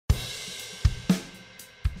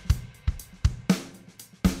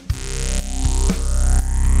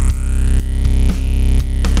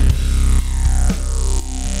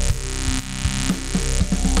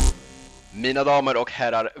Mina damer och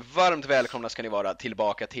herrar, varmt välkomna ska ni vara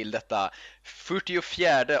tillbaka till detta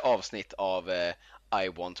 44:e avsnitt av I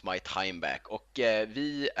want my time back. Och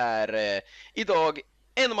vi är idag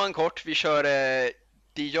en man kort. Vi kör,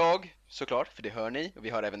 det är jag såklart, för det hör ni. Och vi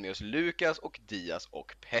har även med oss Lukas och Dias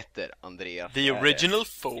och Petter. Andreas The original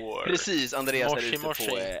four. Precis, Andreas är ute Morsi.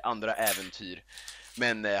 på andra äventyr.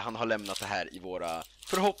 Men han har lämnat det här i våra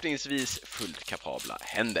förhoppningsvis fullt kapabla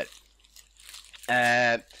händer.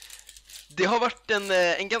 Det har varit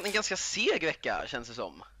en ganska seg vecka, känns det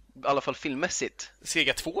som. I alla fall filmmässigt.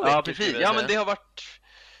 Sega 2 veckor. Ja, precis. Ja, men det har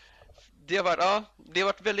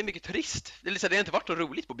varit väldigt mycket trist. Det har inte varit så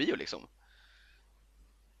roligt på bio liksom.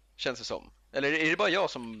 Känns det som. Eller är det bara jag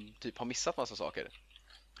som typ har missat massa saker?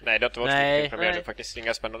 Nej, det har inte varit mycket premiär. Det är faktiskt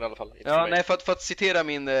inga spännande i alla fall. Ja, nej, för att citera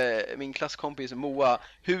min klasskompis Moa,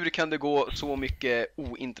 hur kan det gå så mycket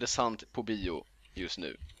ointressant på bio just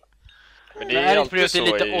nu? Men det är alltid så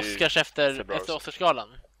lite Oscars efter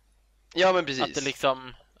Oscarsgalan. Ja, men precis. Att det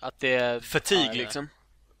liksom det är fatig liksom.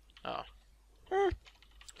 Ja.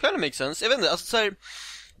 Kind of makes sense. Jag vet inte, alltså så här,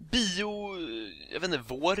 bio, jag vet inte,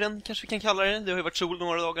 våren kanske vi kan kalla det. Det har ju varit sol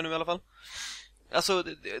några dagar nu i alla fall. Alltså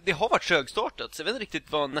det har varit trögstartat. Så jag vet inte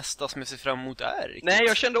riktigt vad nästa som jag ser fram emot är riktigt. Nej,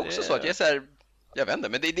 jag kände också så att jag är så här, jag vet inte,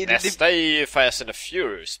 men nästa är ju Fast and the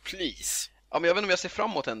Furious, please. Ja, men jag vet inte om jag ser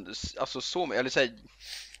fram emot en, alltså så, eller så här,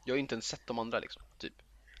 jag har ju inte ens sett de andra liksom, typ.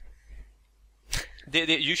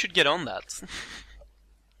 You should get on that.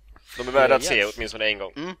 De är värda att se åtminstone en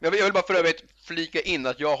gång. Jag vill bara för övrigt flika in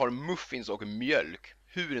att jag har muffins och mjölk.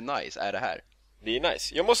 Hur nice är det här? Det är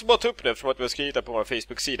nice. Jag måste bara ta upp det från att vi har skrivit det på vår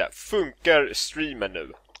Facebook-sida. Funkar streamen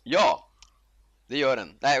nu? Ja, det gör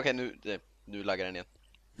den. Nej, okej, nu laggar den igen.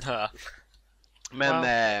 Men,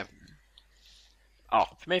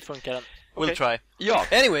 ja. För mig funkar den. We'll try. Ja.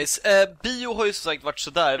 Anyways, bio har ju som sagt varit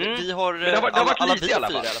sådär. Vi har det har varit alla lite bio i alla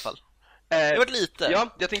fyra fall. i alla fall. Det har varit lite.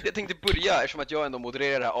 Ja, jag tänkte börja, eftersom att jag ändå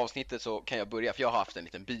modererar det här avsnittet så kan jag börja. För jag har haft en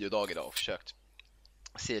liten biodag idag och försökt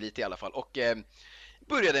se lite i alla fall. Och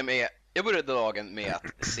jag började dagen med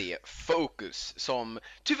att se Focus, som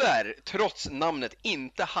tyvärr, trots namnet,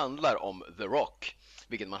 inte handlar om The Rock,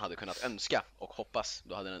 vilket man hade kunnat önska och hoppas.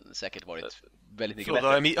 Då hade den säkert varit väldigt mycket bättre.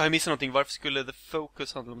 Har jag missat någonting? Varför skulle The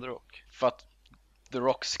Focus handla om The Rock? För att The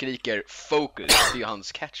Rock skriker Focus, det är ju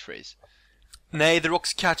hans catchphrase. Nej, The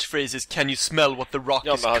Rocks catchphrase is "Can you smell what the Rock is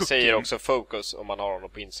Ja, men han cooking?" säger också Focus om man har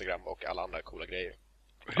honom på Instagram och alla andra coola grejer.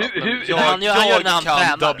 Han gör det när han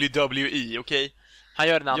kan tränar. WWE, okej? Han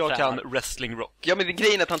gör det när han Jag tränar. kan wrestling rock. Ja, men det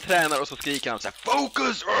grejen är att han tränar och så skriker han så här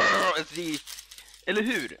Focus! Eller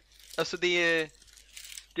hur? Alltså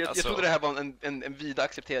jag trodde det här var en vida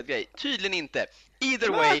accepterad grej. Tydligen inte. Either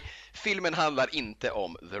way, filmen handlar inte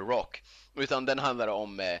om The Rock, utan den handlar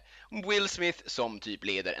om Will Smith som typ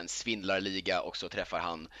leder en svindlarliga, och så träffar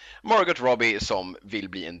han Margot Robbie som vill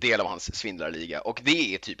bli en del av hans svindlarliga, och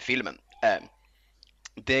det är typ filmen.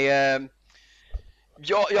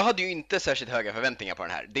 Jag hade ju inte särskilt höga förväntningar på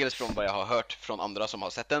den här. Dels från vad jag har hört från andra som har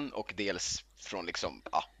sett den, och dels från liksom,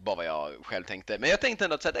 bara vad jag själv tänkte. Men jag tänkte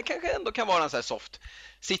ändå att det kanske ändå kan vara en så här soft,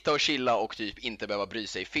 sitta och chilla och typ inte behöva bry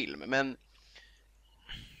sig i film. Men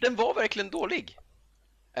den var verkligen dålig.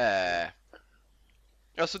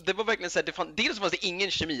 Alltså det var verkligen så här, dels fanns det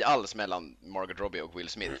ingen kemi alls mellan Margot Robbie och Will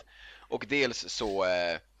Smith. Och dels så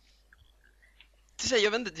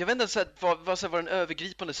jag vet inte så här, vad den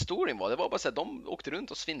övergripande storyn var. Det var bara så här, de åkte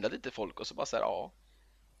runt och svindlade lite folk, och så bara så här,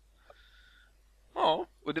 Ja,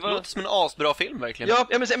 och det låter som en asbra film verkligen. Ja,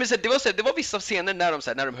 men det var vissa scener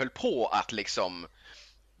när de höll på att liksom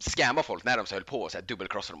scamma folk, när de så höll på och så här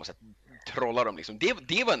dubbelkrossa dem och så här trolla dem liksom.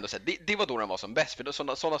 Det var ändå så här, det var då den var som bäst, för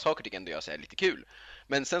sådana saker tycker ändå jag är lite kul.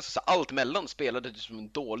 Men sen så allt mellan spelade det som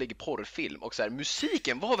en dålig porrfilm, och så här,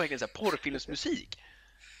 musiken var verkligen så här porrfilmsmusik.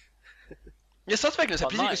 Jag satt verkligen så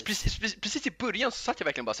här, precis i början så satt jag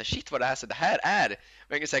verkligen bara så här, shit vad det här är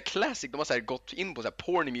verkligen så här classic. De har så här gått in på så här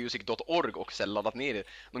pornmusic.org och så här laddat ner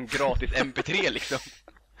någon gratis mp3 liksom.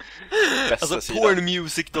 Alltså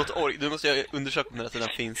pornmusic.org, du måste jag undersöka om den här sidan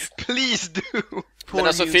finns. Please do. Men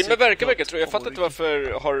alltså filmen verkar tror jag fattar inte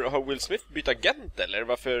varför har Will Smith bytt agent, eller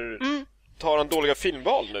varför tar han dåliga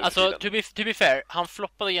filmval nu? Alltså to be fair, han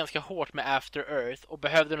floppade ganska hårt med After Earth och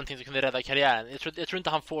behövde någonting som kunde rädda karriären. Jag tror inte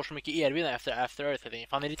han får så mycket erbjudanden efter After Earth.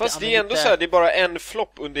 Fast det är ändå så här, det är bara en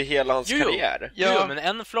flopp under hela hans karriär. Jo, men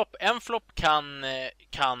en flopp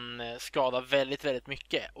kan skada väldigt, väldigt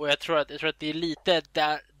mycket. Och jag tror att det är lite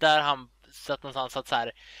där han satt någonstans, att så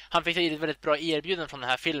här, han fick ett väldigt bra erbjudande från den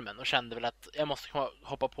här filmen och kände väl att jag måste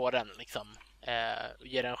hoppa på den liksom, och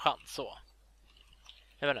ge den en chans så.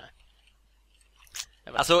 Jag vet inte.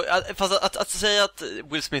 Alltså, fast att säga att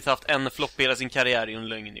Will Smith haft en flopp hela sin karriär är ju en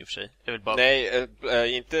lögn i och för sig. Jag vill bara...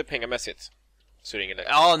 Nej, inte pengamässigt. Så är det ingen lögn.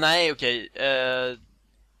 Ja, nej, okej.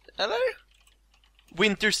 Eller?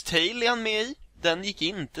 Winter's Tale är han med i. Den gick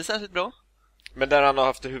inte särskilt bra. Men där han har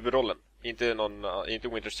haft huvudrollen. Inte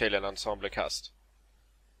Winter's Tale, en ensemble-cast.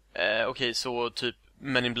 Okej, så typ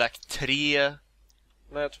Men in Black 3.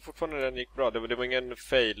 Nej, jag tror fortfarande den gick bra. Det var ingen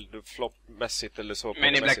fail, floppmässigt eller så.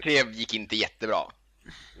 Men in Black 3 gick inte jättebra.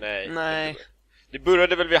 Nej. Det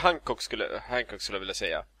började väl vid Hancock skulle jag vilja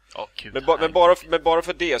säga. Gud, men bara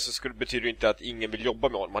för det så betyder det inte att ingen vill jobba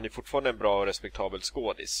med honom. Han är fortfarande en bra och respektabel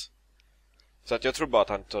skådis. Så att jag tror bara att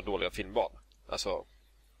han tar dåliga filmval. Alltså,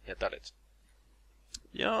 helt ärligt.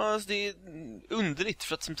 Ja, alltså det är underligt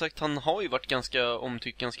för att som sagt han har ju varit ganska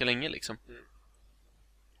omtyckt ganska länge liksom.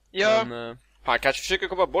 Ja. Men, han kanske försöker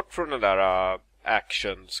komma bort från den där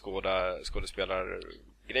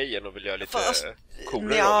skådespelargrejen och vill göra lite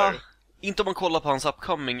coolare roller. Inte om man kollar på hans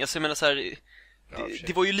upcoming. Alltså jag menar så här,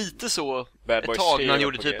 det var ju lite så ett tag när han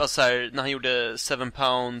gjorde typ alltså här, när han gjorde 7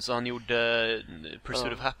 pounds och han gjorde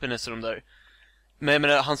Pursuit of Happiness och de där. Men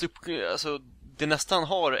hans alltså det nästan han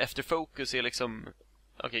har efter Focus är liksom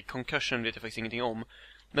Concussion vet jag faktiskt ingenting om.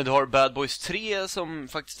 Men du har Bad Boys 3 som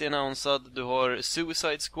faktiskt är annonsad. Du har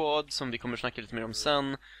Suicide Squad som vi kommer snacka lite mer om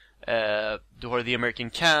sen. Du har The American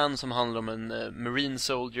Can som handlar om en Marine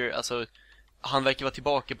Soldier. Alltså, han verkar vara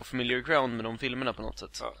tillbaka på familiar ground med de filmerna på något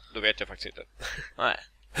sätt. Ja, då vet jag faktiskt inte. Nej,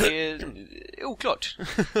 det är oklart.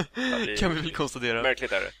 Kan vi väl konstatera.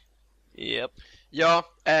 Märkligt är det. Japp.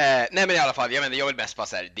 Ja, nej men i alla fall, jag vill mest bara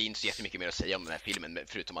så här, det är inte så jättemycket mer att säga om den här filmen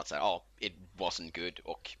förutom att så här, it wasn't good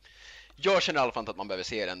och jag känner i alla fall att man behöver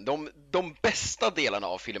se den. De bästa delarna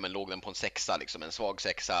av filmen låg den på en 6, liksom en svag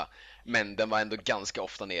 6, men den var ändå ganska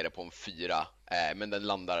ofta nere på en 4, men den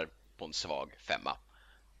landar på en svag 5.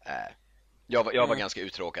 Jag var ganska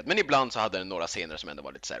uttråkad, men ibland så hade den några scener som ändå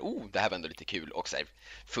var lite så här, det här var ändå lite kul och så här,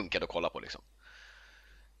 funkade att kolla på liksom.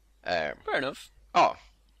 Fair enough. Ja.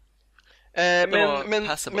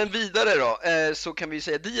 Men vidare då, så kan vi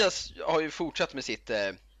säga Diaz har ju fortsatt med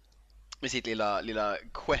sitt lilla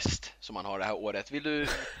quest som han har det här året. Vill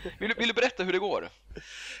du berätta hur det går?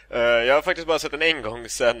 Jag har faktiskt bara sett den en gång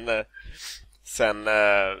sen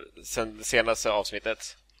senaste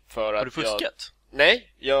avsnittet. Har du fuskat?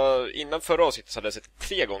 Nej, innan förra avsnittet så hade jag sett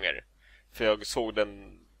 3 gånger. För jag såg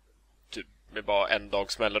den typ med bara en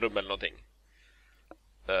dags mellanrum eller någonting.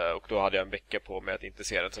 Och då hade jag en vecka på mig att inte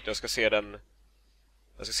se den. Så att jag ska se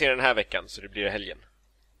den här veckan, så det blir helgen.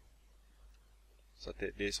 Så att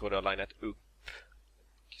det är så det har linat upp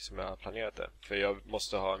som jag har planerat det. För jag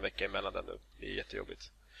måste ha en vecka emellan den nu. Det är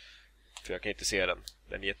jättejobbigt. För jag kan inte se den.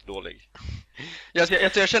 Den är jättedålig.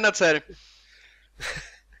 Jag känner att så här...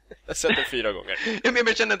 Jag har sett den 4 gånger.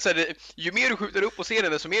 Jag känner att så här, ju mer du skjuter upp och ser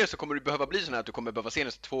den, desto mer så kommer du behöva bli sån här att du kommer behöva se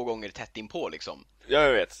den 2 gånger tätt inpå liksom. Ja,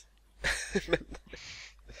 jag vet. Men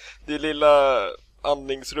det lilla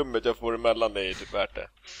andningsrummet jag får emellan är typ värt det.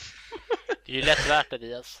 Det är ju lätt värt det,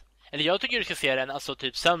 Diaz. Eller jag tycker du ska se den alltså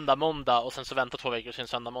typ söndag, måndag och sen så vänta 2 veckor och sen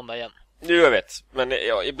söndag, måndag igen. Jo, jag vet. Men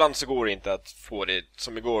ibland så går det inte att få det.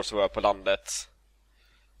 Som igår så var jag på landet.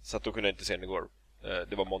 Så att då kunde jag inte se den igår.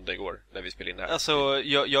 Det var måndag igår när vi spelade in det här. Alltså,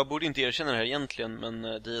 jag borde inte erkänna det här egentligen,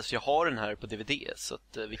 men jag har den här på DVD så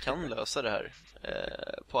att vi kan lösa det här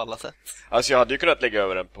på alla sätt. Alltså jag hade ju kunnat lägga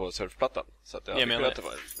över den på surfplattan. Så att jag hade kunnat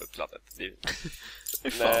vara uppladdat.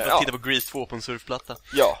 Fan, titta på Grease 2 på en surfplatta.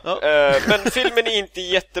 Ja. Men filmen är inte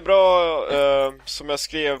jättebra. Som jag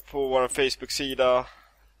skrev på vår Facebook-sida.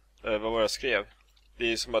 Vad var jag skrev?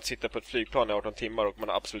 Det är som att sitta på ett flygplan i 18 timmar och man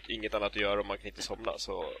har absolut inget annat att göra och man kan inte somna.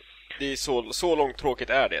 Så det är så långt tråkigt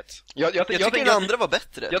är det. Jag tycker den andra var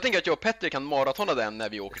bättre. Jag tänker att jag och Petter kan maratona den när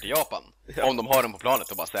vi åker till Japan. Ja. Om de har den på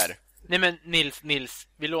planet och bara så här. Nej men Nils,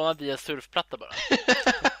 vi lånar Dias surfplatta bara.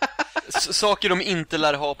 Saker de inte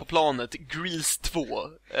lär ha på planet. Grease 2.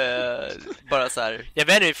 Bara så här. Jag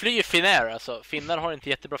vet inte, vi flyger Finnair alltså. Finnar har inte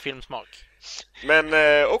jättebra filmsmak. Men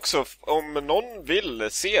också, om någon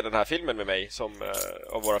vill se den här filmen med mig som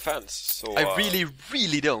av våra fans så... I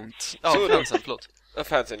really don't. Ja, fansen, förlåt.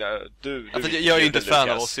 Fansen, jag är ju inte ett fan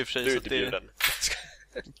av oss i och för sig. Du är inte bjuden.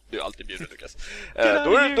 Du är alltid bjuden, Lukas.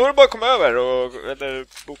 Då är det bara att komma över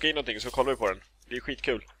eller boka in någonting så kollar vi på den. Det är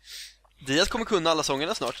skitkul. Diaz kommer kunna alla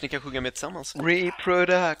sångerna snart, ni kan sjunga med tillsammans.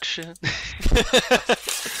 Reproduction.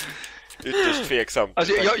 Ytterst tveksamt.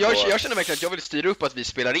 Alltså, jag känner verkligen att jag vill styra upp att vi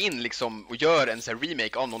spelar in liksom, och gör en sån här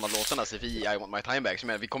remake av någon av låtarna så vi I Want My Time Back.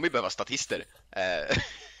 Så vi kommer ju behöva statister.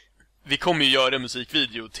 Vi kommer ju göra en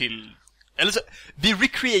musikvideo till... Eller så, vi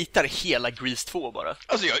recreatar hela Grease 2 bara.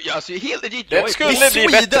 Alltså helt legit. Det skulle bli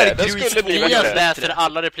bättre. Jag läser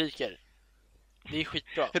alla repliker. Det är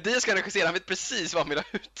skitbra. Diaz ska regissera, han vet precis vad han vill ha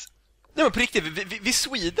ut. Nej men på riktigt, vi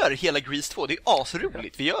swedar hela Grease 2. Det är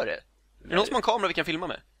asroligt, vi gör det. Är det någon som har en kamera vi kan filma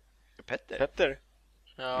med? Petter.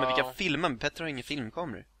 Ja. Men vi kan filma med, Petter har ingen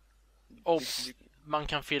filmkameror. Och man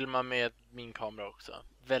kan filma med min kamera också.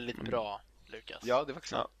 Väldigt bra, Lukas. Ja, det var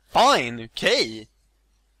faktiskt Fine, okej.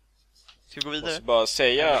 Ska vi gå Jag vidare? måste bara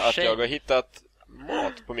säga att Tjej. jag har hittat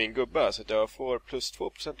mat på min gubbe så att jag får plus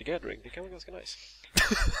 2% i gathering. Det kan vara ganska nice.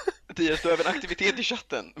 Diaz, du har även aktivitet i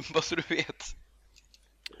chatten, bara så du vet.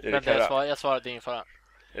 Är det Men Karra? jag svarade ingen fara.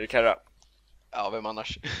 Är det Karra? Ja, vem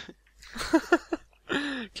annars?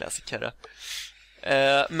 Klassiker.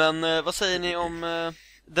 Men vad säger ni om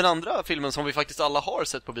den andra filmen som vi faktiskt alla har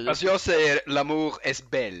sett på bio? Alltså jag säger L'amour est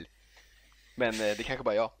belle. Men det kanske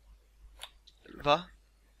bara jag. Va?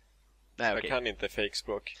 Nej, Jag okej. kan inte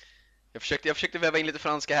fake-språk. Jag försökte väva in lite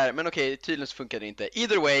franska här, men okej, tydligen så funkar det inte.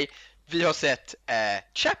 Either way, vi har sett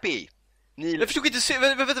Chappie. Jag förstod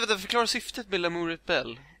inte, vänta, förklara syftet med L'amour est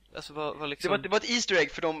belle. Alltså vad liksom... Det var ett Easter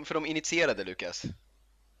egg för de initierade, Lukas.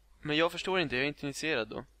 Men jag förstår inte, jag är inte initierad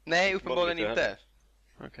då. Nej, uppenbarligen Inte inte.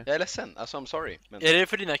 Okej. Jag är ledsen, alltså I'm sorry. Men... Är det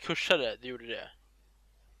för dina kursare du gjorde det?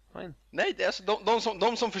 Fine. Nej, det är alltså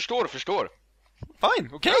de som förstår. Fine,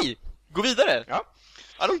 okej. Gå vidare. Ja.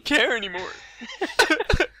 I don't care anymore.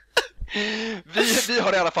 Vi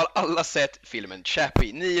har i alla fall alla sett filmen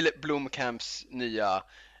Chappie, Neil Blomkamps nya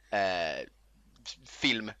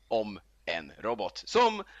film om en robot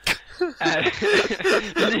som är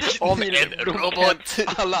Om Neil en Blomkamps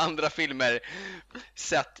robot. alla andra filmer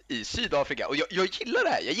sett i Sydafrika. Och jag gillar det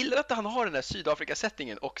här. Jag gillar att han har den där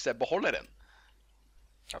Sydafrika-settingen och så behåller den.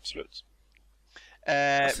 Absolut.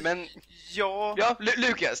 Men ja,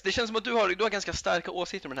 Lukas, det känns som att du har ganska starka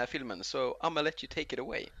åsikter om den här filmen, så I'm gonna let you take it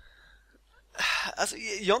away. Alltså,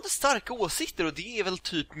 jag har inte starka åsikter och det är väl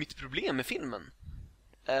typ mitt problem med filmen.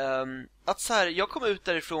 Att så här, jag kom ut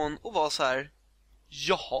därifrån och var så här: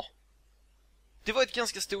 jaha. Det var ett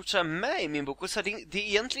ganska stort så här med i min bok och så här, det är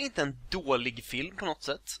egentligen inte en dålig film på något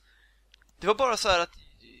sätt. Det var bara så här att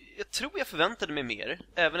jag tror jag förväntade mig mer,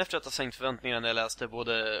 även efter att ha sänkt förväntningarna när jag läste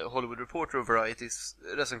både Hollywood Reporter och Varieties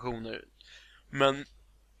recensioner. Men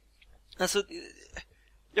alltså,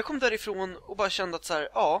 jag kom därifrån och bara kände att så här,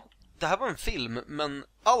 ja, det här var en film, men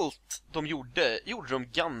allt de gjorde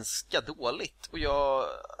de ganska dåligt. Och jag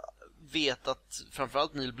vet att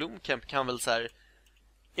framförallt Neil Blomkamp kan väl så här,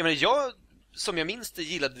 jag som jag minns det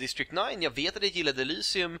gillade District 9, jag vet att jag gillade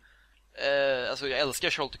Elysium. Alltså jag älskar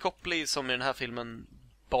Charlotte Copley som i den här filmen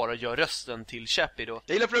bara gör rösten till Chappie då.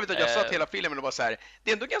 Jag gillar för övrigt att jag satt hela filmen och bara så här: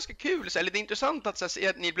 det är ändå ganska kul, så här, eller det är intressant att, så här, se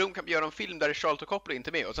att Neil Blomkamp gör en film där Charlotte Copley inte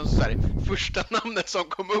är med. Och sen så här, första namnet som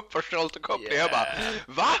kom upp var Charlotte Copley. Jag bara,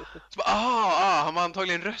 va? Så bara, han var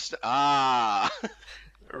antagligen rösten.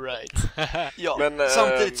 Right. Ja, Men,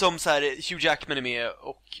 samtidigt som så här, Hugh Jackman är med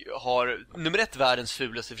och har nummer 1 världens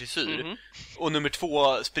fulaste frisyr. Och nummer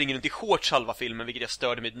 2 springer runt i shorts halva filmen, vilket jag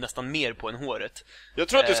störde mig nästan mer på än håret. Jag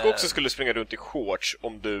tror att du också skulle springa runt i shorts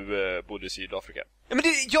om du bodde i Sydafrika. Ja, men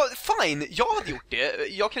fine, jag hade gjort det.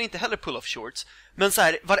 Jag kan inte heller pull off shorts. Men så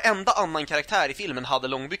här, varenda annan karaktär i filmen hade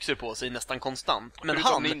långbyxor på sig nästan konstant. Men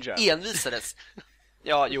Förutom han Ninja. envisades.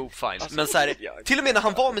 Ja, jo, fine. Alltså, Men så här, ja. till och med när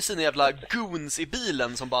han var med sina jävla goons i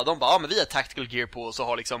bilen som bara, men vi har tactical gear på oss och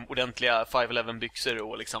har liksom ordentliga 511 byxor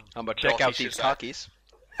och liksom Han bara, bra check out t-shirts these där. khakis.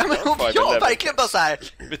 Ja, men, ja, 511. verkligen bara så här.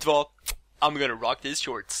 Vet du vad? I'm gonna rock these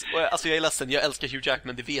shorts. Och, alltså jag är ledsen, jag älskar Hugh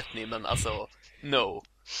Jackman, det vet ni, men alltså, no.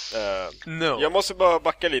 No. Jag måste bara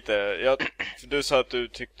backa lite. Du sa att du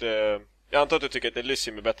tyckte... Jag antar att du tycker att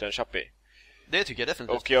Elysium är bättre än Chappie. Det tycker jag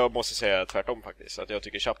definitivt. Och jag måste säga tvärtom faktiskt. Att jag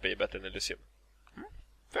tycker Chappie är bättre än Elysium.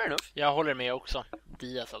 Fair enough. Jag håller med också.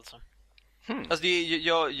 Diaz alltså. Alltså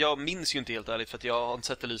jag minns ju inte helt ärligt, för att jag har inte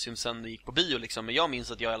sett Elysium sen det gick på bio liksom. Men jag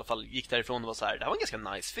minns att jag i alla fall gick därifrån och var så här: det här var en ganska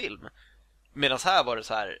nice film. Medan här var det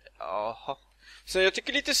så här, jaha. Så jag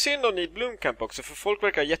tycker lite synd om Neil Blomkamp också. För folk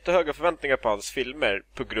verkar ha jättehöga förväntningar på hans filmer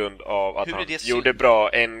på grund av att Hur är han det synd? gjorde bra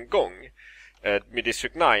en gång med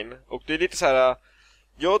District 9. Och det är lite så här.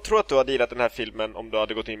 Jag tror att du hade gillat den här filmen om du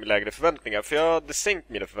hade gått in med lägre förväntningar. För jag hade sänkt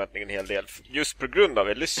mina förväntningar en hel del. Just på grund av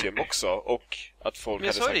Elysium också. Och att folk Men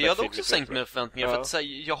jag hade sa det, jag hade filmen också är sänkt bättre. mina förväntningar. Ja. För att så här,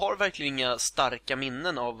 jag har verkligen inga starka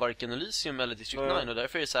minnen av varken Elysium eller District 9. Och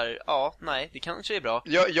därför är det så här, nej, det kanske är bra.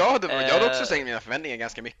 Jag hade också sänkt mina förväntningar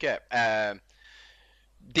ganska mycket.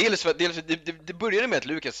 Dels för det började med att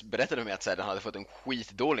Lukas berättade mig att så här, den hade fått en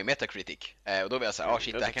skitdålig Metacritic. Och då var jag så här,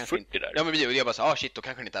 shit, det här kanske inte... där. Ja, men jag bara så shit, då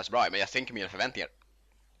kanske det inte är så bra, men jag sänker mina förväntningar.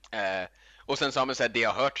 Och sen sa man så här, det jag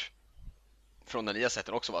har hört från den nya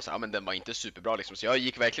sätten också var så här, men den var inte superbra liksom. Så jag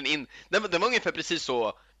gick verkligen in, den var ungefär precis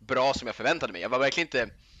så bra som jag förväntade mig. Jag var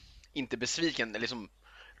verkligen inte besviken liksom.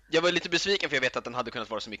 Jag var lite besviken för jag vet att den hade kunnat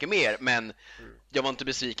vara så mycket mer, men jag var inte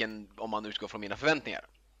besviken om man utgår från mina förväntningar.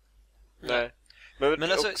 Nej.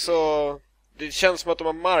 Men alltså, också, det känns som att de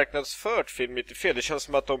har marknadsfört film lite fel. Det känns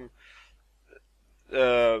som att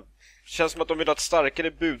de vill ha ett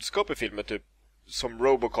starkare budskap i filmen, typ som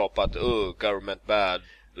Robocop, att government bad,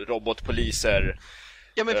 robotpoliser.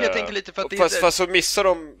 Ja, men för jag tänker lite för att fast så missar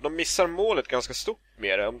de missar målet ganska stort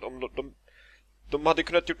med det. Om de hade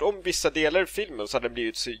kunnat gjort om vissa delar i filmen så hade det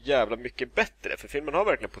blivit så jävla mycket bättre, för filmen har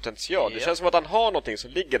verkligen potential. Det känns som att han har någonting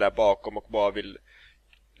som ligger där bakom och bara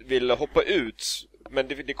vill hoppa ut, men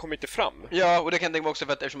det kommer inte fram. Ja, och det kan jag tänka mig också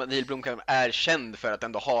för att eftersom Neil Blomkamp är känd för att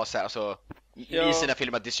ändå ha så här, alltså, i sina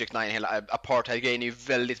filmer District 9, hela apartheid-grejen är ju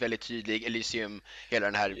väldigt, väldigt tydlig. Elysium, hela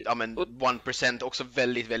den här, 1% också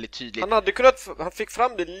väldigt, väldigt tydlig. Han fick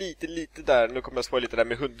fram det lite där, nu kommer jag spoila lite där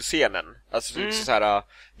med hundscenen. Alltså så här,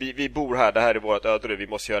 vi bor här, det här är vårt öde, vi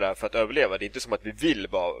måste göra det här för att överleva. Det är inte som att vi vill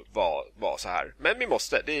vara så här, men vi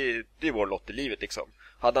måste, det är vår lott i livet liksom.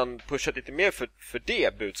 Hade han pushat lite mer för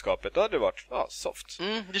det budskapet, då hade det varit soft.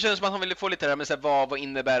 Det känns som att han ville få lite där med så här, vad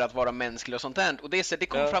innebär att vara mänsklig och sånt där. Och det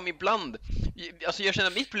kom fram ibland. Alltså jag känner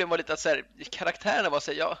att mitt problem var lite att så här, karaktärerna var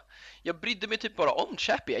så här, jag brydde mig typ bara om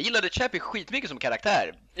Chappie. Jag gillade Chappie skitmycket som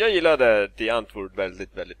karaktär. Jag gillade The Antwoord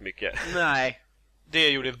väldigt, väldigt mycket. Nej. Det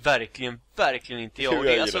gjorde verkligen inte jag.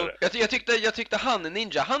 Jag tyckte han,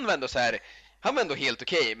 Ninja, han var ändå så här. Han var ändå helt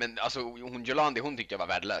okej, men alltså hon Jolandi, hon tyckte jag var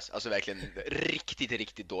värdelös. Alltså verkligen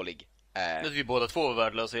riktigt dålig. Vi båda två var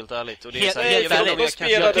värdelösa, helt ärligt. Och det Helt är ärligt,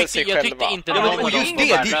 jag tyckte inte det var men just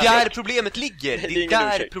det är där problemet ligger. Det är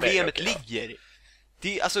där problemet ligger.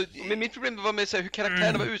 Det, alltså, men mitt problem var med så här, hur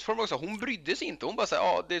karaktärerna var utformade också. Hon brydde sig inte, hon bara så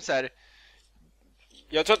här, det är så här.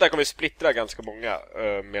 Jag tror att det här kommer splittra ganska många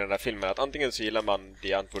med den här filmen. Att antingen så gillar man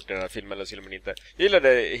The Antwoord i den här filmen, eller så gillar man inte. Jag gillade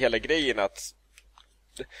hela grejen att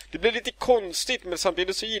det blev lite konstigt, men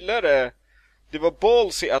samtidigt så gillar det var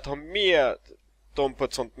ballsy att ha med dem på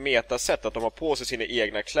ett sånt metasätt, att de har på sig sina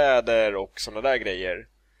egna kläder och såna där grejer.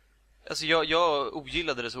 Alltså jag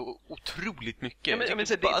ogillade det så otroligt mycket.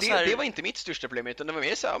 Det var inte mitt största problem, utan det var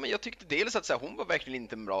mer så här, men jag tyckte dels att så här, hon var verkligen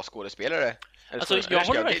inte en bra skådespelare. Alltså jag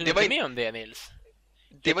håller verkligen inte med om det, Nils.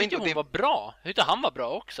 Jag tyckte hon var bra. Jag tyckte han var bra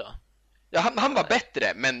också. Ja, han var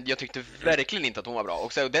bättre, men jag tyckte verkligen inte att hon var bra.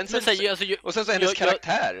 Och sen så hennes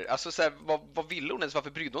karaktär, alltså så här, vad ville hon ens? Varför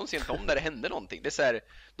brydde hon sig inte om när det hände någonting? Det är så här,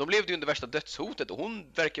 de levde ju under värsta dödshotet och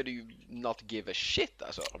hon verkade ju not give a shit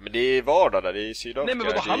alltså. Ja, men det är vardag där, det är i Sydafrika. Nej, men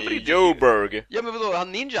vadå, han brydde Joburg. Ja, men vadå,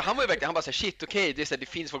 han Ninja, han var ju verkligen, han bara såhär, shit, okej, det är så här, det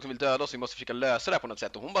finns folk som vill döda oss, vi måste försöka lösa det här på något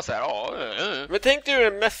sätt. Och hon bara såhär, Men tänk dig ur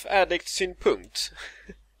en meth addict synpunkt.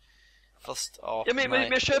 Fast,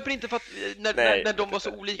 men jag köper inte för att när de var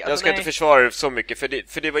så olika. Jag ska inte försvara det så mycket,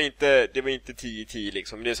 för det var inte 10-10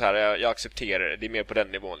 liksom. Det är så här, jag accepterar det. Det är mer på den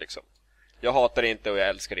nivån liksom. Jag hatar det inte och jag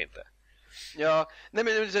älskar det inte. Ja, nej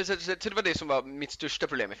men så det var det som var mitt största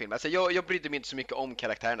problem med filmen. Alltså jag brydde mig inte så mycket om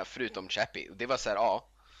karaktärerna förutom Chappie. Det var så här,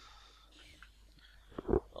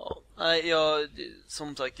 Nej,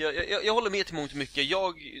 som sagt, jag håller med till mångt och mycket.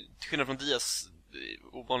 Jag, till skillnad från Dias,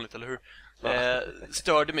 ovanligt, eller hur?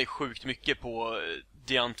 Störde mig sjukt mycket på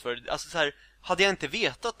The Antwoord. Alltså så här, hade jag inte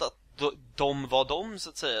vetat att de var de, så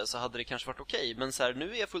att säga, så hade det kanske varit okej. Men så här,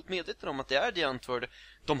 nu är jag fullt medveten om att det är The Antwoord.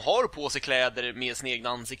 De har på sig kläder med sina egna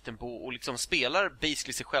ansikten på och liksom spelar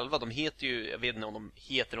basically sig själva. De heter ju, jag vet inte om de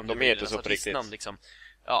heter, om de heter så på riktigt namn, liksom.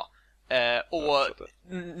 Ja. Och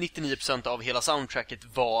 99% av hela soundtracket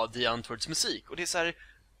var The Antwoords musik. Och det är så här,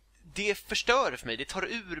 det förstör för mig. Det tar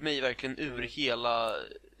ur mig verkligen ur hela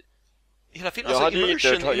filmen. Jag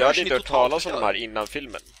hade inte hört talas om de här innan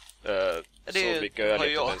filmen. Så mycket jag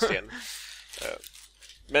lite om en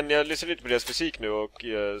men jag lyssnade lite på deras musik nu, och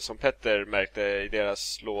som Petter märkte i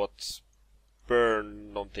deras låt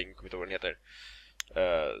Burn någonting, kommer inte ihåg vad den heter.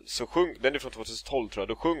 Så den är från 2012 tror jag.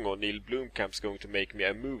 Då sjunger Neil Blomkamp's Going to make me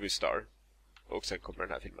a movie star. Och sen kommer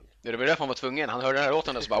den här filmen. Ja, det var därför han var tvungen. Han hörde den här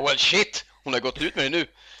låten och så bara, well shit, hon har gått ut med det nu.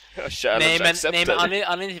 Nej, men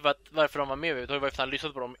anledningen till varför de var med var för att han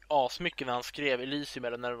lyssnade på dem asmycket när han skrev Elysium,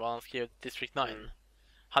 eller när han skrev District 9.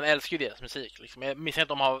 Han älskar ju deras musik liksom. Jag minns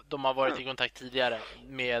inte om de har varit i kontakt tidigare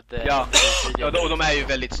med och de är ju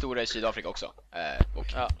väldigt stora i Sydafrika också.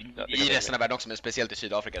 I resten av världen också, men speciellt i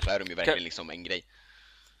Sydafrika så är de ju verkligen liksom en grej.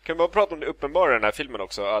 Kan vi bara prata om det uppenbara i den här filmen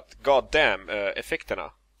också, att goddamn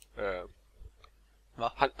effekterna.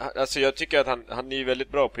 Alltså jag tycker att han är ju väldigt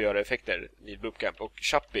bra på att göra effekter, Neil Blomkamp, och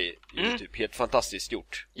Chappie är ju typ helt fantastiskt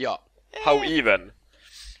gjort. Ja. How even.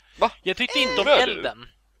 Va? Jag tyckte inte om elden.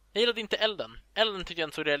 Jag gillade inte elden. Elden tyckte jag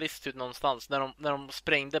inte så realistiskt ut någonstans när de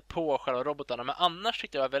sprängde på själva robotarna, men annars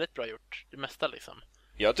tyckte jag var väldigt bra gjort, det mesta liksom.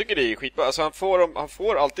 Jag tycker det är skitbra. Alltså han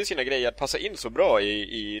får alltid sina grejer att passa in så bra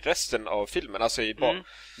i resten av filmen. Alltså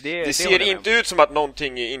det ser inte ut som att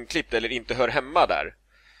någonting är inklippt eller inte hör hemma där.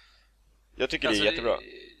 Jag tycker det är jättebra.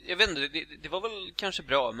 Jag vet inte, det var väl kanske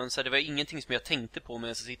bra, men så här, det var ingenting som jag tänkte på medan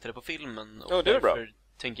jag tittade på filmen. Och det är bra.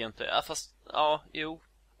 Tänker jag inte,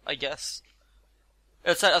 I guess.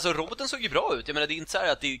 Så här, alltså roboten såg ju bra ut. Jag menar, det är inte så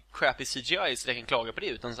här att det är crappy CGI så jag kan klaga på det,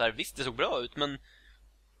 utan så här, visst det såg bra ut, men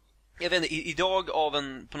jag vet inte, idag av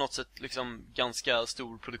en på något sätt liksom ganska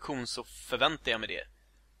stor produktion så förväntar jag mig det.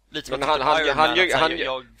 Lite som men han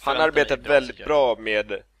har arbetat väldigt bra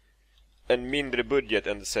med en mindre budget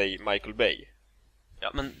än säg Michael Bay.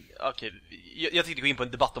 Ja, men okej, jag tänkte gå in på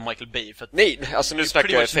en debatt om Michael Bay för att nej, alltså nu snackar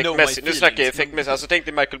jag effektmässigt. Alltså tänk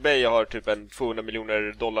dig Michael Bay har typ en $200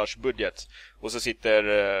 miljoner budget. Och så sitter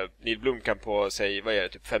Neil Blomkamp på, säg, vad är det,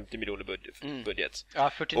 typ 50 miljoner budget. Ja,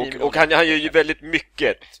 49 miljoner. Och han gör ju väldigt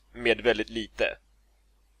mycket med väldigt lite.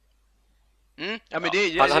 Ja, men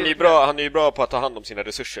det, han är ju bra på att ta hand om sina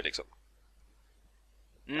resurser liksom.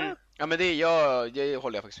 Ja, men det jag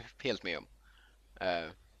håller jag faktiskt helt med om.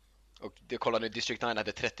 Och det kollade nu, District 9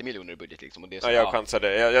 hade 30 miljoner i budget liksom, och det är så, jag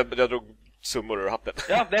chansade. Jag drog summor ur hatten.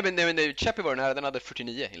 Ja, nej, Chappie var den här, den hade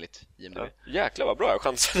 49 enligt IMDb. Ja, jäklar vad bra jag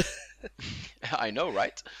chansade. I know,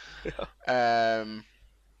 right?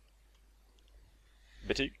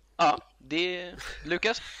 Betyg? Ja, det...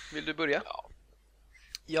 Lukas, vill du börja?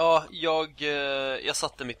 Ja, jag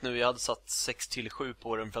satte mitt nu, jag hade satt 6-7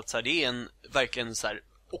 på den för att så här, det är verkligen så här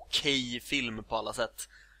okej film på alla sätt.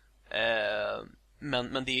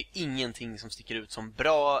 Men det är ingenting som sticker ut som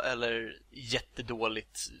bra eller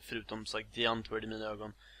jättedåligt, förutom sagt The Antwoord i mina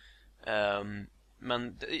ögon.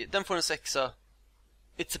 Men den får en 6.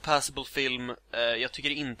 It's a passable film. Jag tycker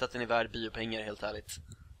inte att den är värd biopengar, helt ärligt.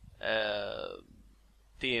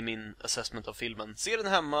 Det är min assessment av filmen. Se den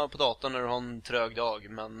hemma på datorn när du har en trög dag,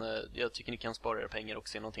 men jag tycker ni kan spara era pengar och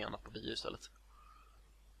se någonting annat på bio istället.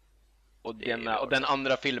 Och den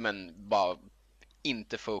andra filmen var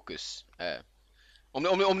inte fokus.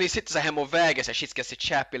 Om ni sitter så här hemma och väger så här, shit, ska jag se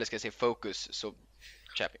Chappie eller ska jag se Focus, så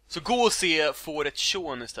Chappie. Så gå och se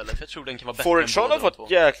Fortsätter istället, för jag tror den kan vara bättre. Fortsätter har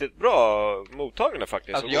fått jäkligt bra mottagande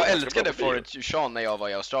faktiskt. Alltså, jag älskade Fortsätter när jag var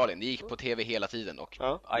i Australien. Det gick på tv hela tiden och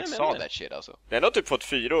I saw that shit alltså. Den har typ fått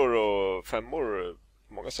 4 och 5 på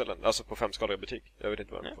många ställen, alltså på 5-skaliga betyg. Jag vet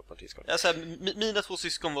inte vad den har fått på 10-skaliga. Alltså, mina 2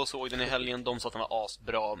 syskon var och såg den i helgen, de sa att den var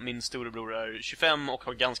asbra. Min storebror är 25 och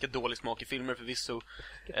har ganska dålig smak i filmer förvisso.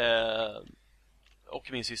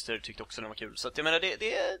 Och min syster tyckte också den var kul. Så att jag menar,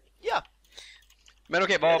 det är, ja. Men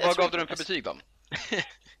okej, vad gav du den för betyg då?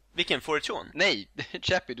 Vilken? Fortsätter? Nej,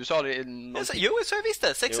 Chappie, du sa det Jo, så jag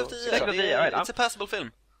visste, 6 av 10. It's a passable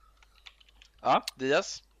film. Ja,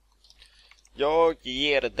 Diaz? Jag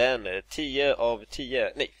ger den 10 av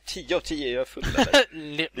 10. Nej, 10 av 10 är jag full eller?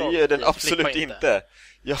 Det ger den absolut inte.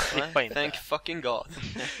 Thank fucking God.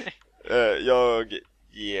 Jag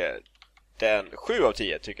ger den 7 av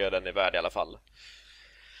 10, tycker jag den är värd i alla fall.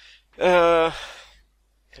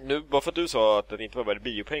 Nu, bara för att du sa att den inte var värd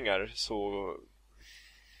biopengar, så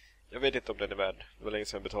jag vet inte om den är värd. Det var länge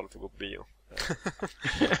sedan jag betalade för att gå på bio.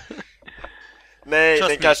 Nej,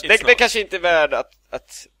 den kanske inte är värd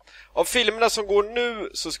att... Av filmerna som går nu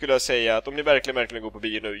så skulle jag säga att om ni verkligen går på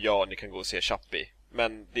bio nu, ja, ni kan gå och se Chappie.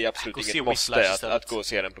 Men det är absolut inget måste att gå och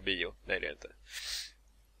se den på bio. Nej, det är inte.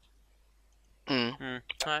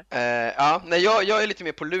 Jag är lite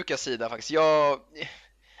mer på Lukas sida faktiskt.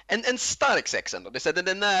 En stark 6 ändå. Den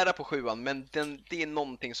är nära på 7, men det är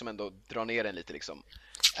någonting som ändå drar ner den lite liksom.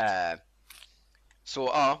 Så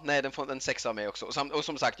ja, nej, den får en 6 av mig också. Och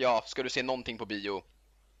som sagt, ja, ska du se någonting på bio,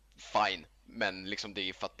 fine. Men liksom det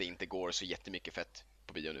är för att det inte går så jättemycket fett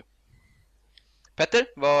på bio nu. Petter,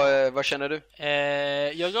 vad känner du?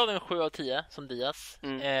 Jag gav den 7 av 10 som Diaz.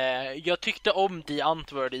 Jag tyckte om The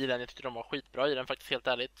Antwoord i den. Jag tyckte de var skitbra i den faktiskt, helt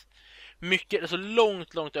ärligt. Mycket, alltså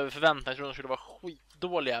långt över förväntan. Jag trodde de skulle vara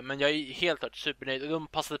skitdåliga, men jag är helt klart supernöjd. Och de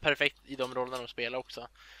passade perfekt i de rollerna de spelar också,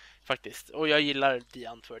 faktiskt. Och jag gillar The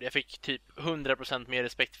Antwoord. Jag fick typ 100% mer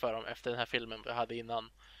respekt för dem efter den här filmen jag hade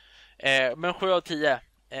innan. Men 7 av 10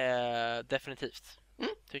 definitivt.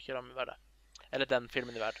 Tycker jag de är värda. Eller den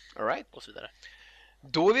filmen är värd. All right. Och så vidare.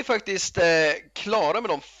 Då är vi faktiskt klara med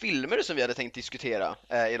de filmer som vi hade tänkt diskutera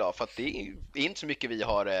idag. För att det är inte så mycket vi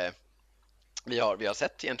har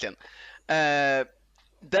sett egentligen.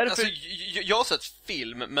 Därför... Alltså, jag har sett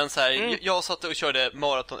film, men så här, jag satt och körde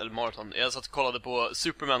maraton. Jag satt och kollade på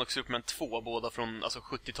Superman och Superman 2, båda från alltså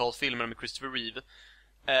 70-talsfilmer med Christopher Reeve.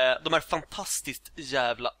 De är fantastiskt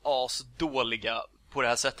jävla asdåliga på det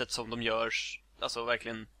här sättet som de görs. Alltså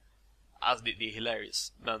verkligen, alltså det är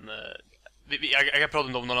hilarious. Men Jag kan prata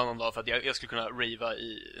om dem någon annan dag, för att jag skulle kunna rava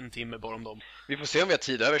i en timme bara om dem. Vi får se om vi har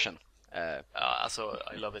tid över sen. Ja, alltså,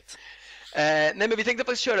 I love it. Nej, men vi tänkte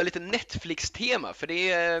faktiskt köra lite Netflix-tema, för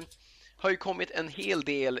det har ju kommit en hel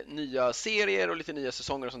del nya serier och lite nya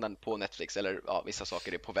säsonger och sånt där på Netflix, eller ja, vissa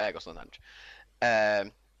saker är på väg och sånt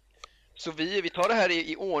där. Så vi tar det här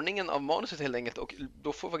i ordningen av manuset helt enkelt, och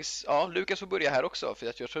då får faktiskt, Lukas får börja här också, för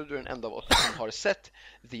att jag tror du är den enda av oss som har sett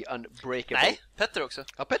The Unbreakable. Nej, Petter också.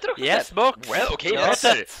 Ja, Petter också Yes, sett. box. Well, okej, Jag har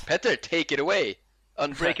sett. Petter, take it away.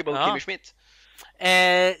 Unbreakable Ja. Kimmy Schmidt.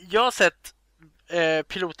 Jag har sett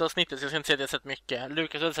pilotavsnittet, så jag ska inte säga att jag har sett mycket.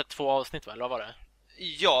 Lukas har sett 2 avsnitt, va? Eller vad var det?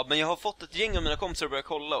 Ja, men jag har fått ett gäng av mina kompisar att börja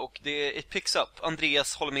kolla, och it picks up.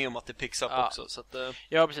 Andreas håller med om att det picks up också, så att,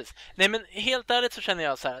 Ja, precis. Nej, men helt ärligt så känner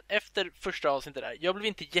jag så här att efter första avsnittet där, jag blev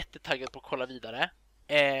inte jättetaggad på att kolla vidare.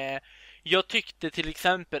 Jag tyckte till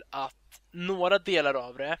exempel att några delar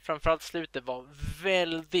av det, framförallt slutet, var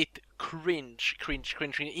väldigt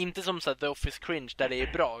cringe. Inte som så här The Office cringe där det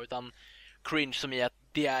är bra, utan cringe som i att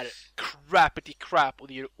det är crappity crap och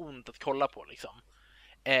det gör ont att kolla på liksom.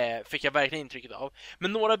 Fick jag verkligen intrycket av.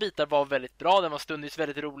 Men några bitar var väldigt bra, den var stundvis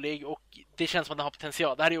väldigt rolig, och det känns som att den har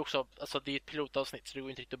potential. Det här är ju också, alltså det är ett pilotavsnitt, så det går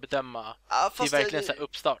inte riktigt att bedöma. Det är verkligen så här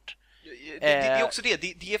uppstart. det är också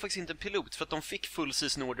det är faktiskt inte en pilot, för att de fick full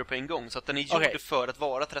season order på en gång, så att den är gjord för att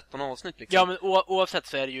vara 13 avsnitt liksom. Ja, men oavsett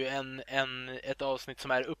så är det ju ett avsnitt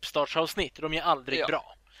som är uppstartsavsnitt. De är aldrig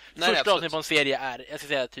bra. Första avsnitt på en serie är, jag ska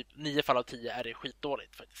säga typ 9 fall av 10 är det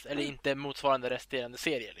skitdåligt faktiskt. Eller inte motsvarande resterande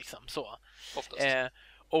serier liksom, så.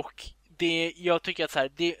 Och jag tycker att så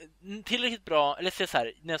här, det är tillräckligt bra, eller så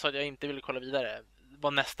här, när jag sa att jag inte ville kolla vidare,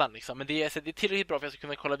 var nästan liksom, men det är tillräckligt bra för att jag ska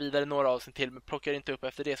kunna kolla vidare några avsnitt till, men plockar inte upp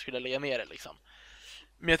efter det skulle jag lägga ner det liksom.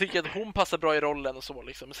 Men jag tycker att hon passar bra i rollen och så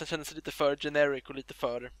liksom, men sen känns det lite för generic och lite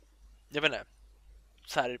för, jag vet inte,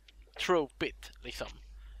 så här tropigt liksom.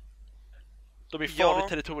 De är farligt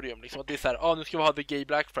territorium liksom, att det är så här, nu ska vi ha the gay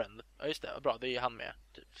black friend. Ja just det, bra, det är han med,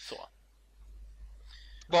 typ så.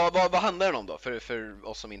 Vad handlar den om då, för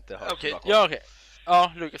oss som inte har Okej. Ja, okej.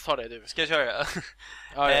 Ja, Lukas, ta det du. Ska jag köra?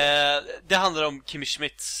 Det handlar om Kimmy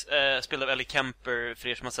Schmidt, spelad av Ellie Kemper. För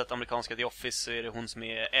er som har sett amerikanska The Office så är det hon som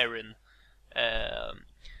är Erin.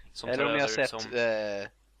 Eller om ni har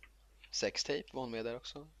sett Sextape, var hon med där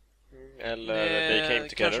också? Eller They Came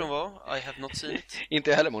Together. Kanske hon var, I have not seen it.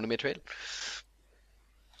 Inte heller, hon är med i trail.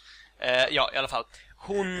 Ja, i alla fall.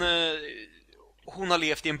 Hon har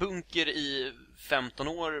levt i en bunker i 15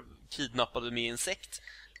 år, kidnappade med en sekt.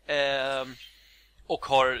 Och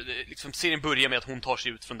har, liksom, serien börjar med att hon tar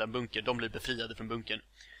sig ut från den bunker. De blir befriade från bunkern.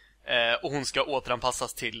 Och hon ska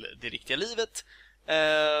återanpassas till det riktiga livet.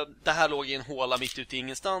 Det här låg i en håla mitt ute i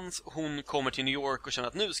ingenstans. Hon kommer till New York och känner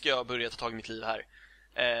att nu ska jag börja ta tag i mitt liv här.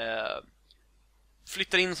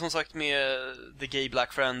 Flyttar in som sagt med The Gay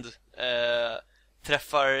Black Friend.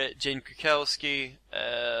 Träffar Jane Krakowski,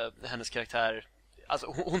 hennes karaktär. Alltså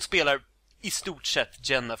hon spelar i stort sett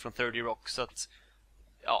Jenna från 30 Rock, så att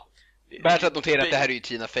ja. Värt att notera att det här är ju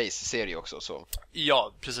Tina Feys serie också, så.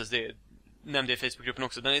 Ja, precis, det nämnde jag i Facebookgruppen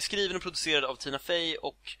också. Den är skriven och producerad av Tina Fey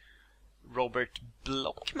och Robert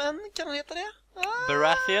Blockman, kan han heta det?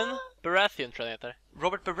 Baratheon tror jag heter.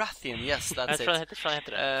 Robert Baratheon, yes, that's it. Jag tror han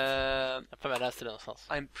heter det. Jag får med läsa det någonstans.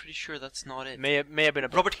 I'm pretty sure that's not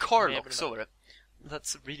it. Robert Carlock, så var det.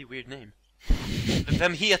 That's a really weird name.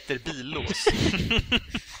 Vem heter billås?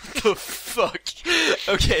 The fuck?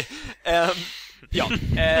 Okej.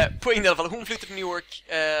 Poängen i alla fall, hon flyttar till New York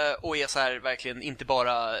och är så här verkligen inte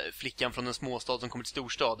bara flickan från en småstad som kommer till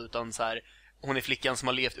storstad, utan så här, hon är flickan som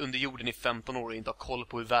har levt under jorden i 15 år och inte har koll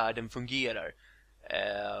på hur världen fungerar.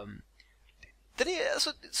 Den är,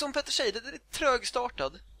 alltså, som Petter säger, den är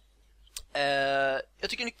trögstartad. Jag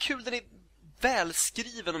tycker den är kul, den är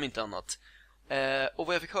välskriven om inte annat. Och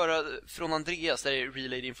vad jag fick höra från Andreas, där är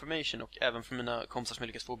relayed information, och även från mina kompisar som jag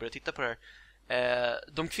lyckats få börja titta på det här.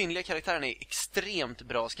 De kvinnliga karaktärerna är extremt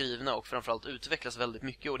bra skrivna och framförallt utvecklas väldigt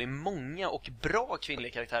mycket. Och det är många och bra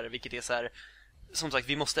kvinnliga karaktärer, vilket är så här, som sagt,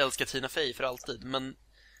 vi måste älska Tina Fey för alltid. Men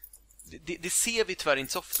det ser vi tyvärr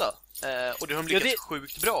inte så ofta. Och det har de lyckats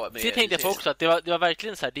sjukt bra med. Det tänkte jag på också, att det var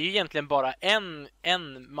verkligen så här, det är ju egentligen bara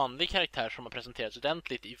en manlig karaktär som har presenterats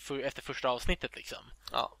ordentligt efter första avsnittet liksom.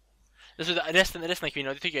 Ja. Resten av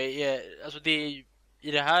kvinnor, det tycker jag är, alltså det är,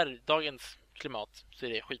 i det här dagens klimat så är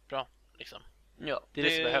det skitbra liksom. Ja, det är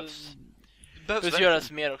det som behövs. Behövs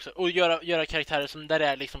göras mer också, och göra karaktärer som där det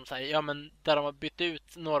är liksom så här, ja men där de har bytt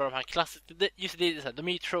ut några av de här klassiska, just det är så här, de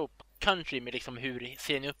är ju trope country med liksom hur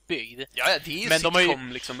serien är uppbyggd. Ja, det är ju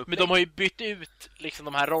men liksom de har ju bytt ut liksom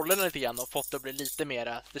de här rollerna lite grann och fått det att bli lite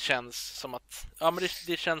mera, det känns som att, ja men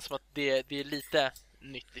det känns som att det är lite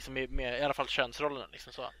nytt liksom, med i alla fall könsrollerna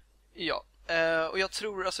liksom så. Ja, och jag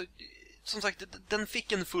tror alltså, som sagt, den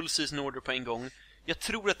fick en full season order på en gång. Jag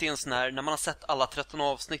tror att det är en sån här, när man har sett alla 13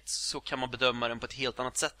 avsnitt så kan man bedöma den på ett helt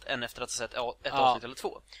annat sätt än efter att ha sett ett avsnitt eller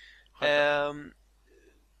 2.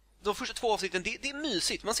 De första 2 avsnitten, det är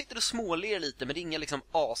mysigt. Man sitter och småler lite, men det är inga liksom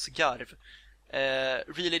asgarv.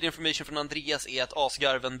 Relayed information från Andreas är att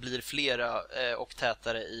asgarven blir flera och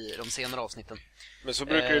tätare i de senare avsnitten. Men så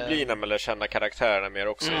brukar det bli när man lär känna karaktärerna mer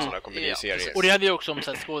också i sådana komediserier. Ja, och det hade ju också om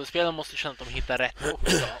att skådespelarna måste känna att de hittar rätt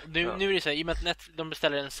också. Nu är det så här, i och med att de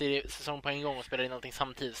beställer en säsong på en gång och spelar in allting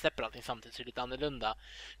samtidigt, släpper allting samtidigt, så är det lite annorlunda.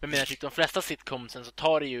 Men menar typ de flesta sitcomsen så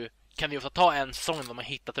tar det ju, kan det ju ofta ta en säsong när de har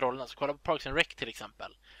hittat rollerna. Så kolla på Parks and Rec till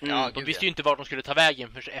exempel. De visste ju inte vart de skulle ta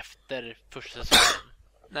vägen först efter första säsongen.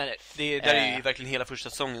 Nej, det där är ju verkligen hela första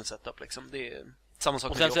säsongen setup liksom. Det är samma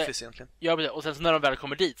sak med The Office egentligen. Ja, och sen så när de väl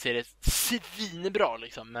kommer dit så är det svinbra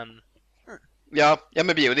liksom, men Ja,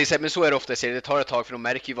 men bio, det är så, men så är det ofta, så det tar ett tag för de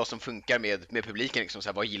märker ju vad som funkar med publiken liksom, så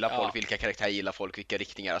här, vad gillar folk, vilka karaktärer gillar folk, vilka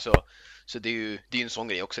riktningar, så det är ju en sån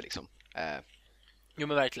grej också liksom. Jo,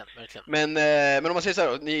 men verkligen. Men om man säger så här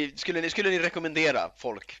då, skulle ni rekommendera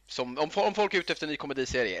folk som om folk är ute efter en ny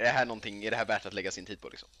komediserie, är det här värt att lägga sin tid på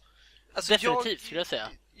liksom? Alltså, definitivt skulle jag säga.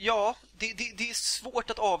 Ja, det är svårt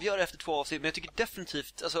att avgöra efter 2 avsnitt, men jag tycker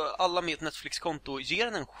definitivt, alltså alla med ett Netflix-konto, ger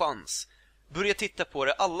den en chans. Börja titta på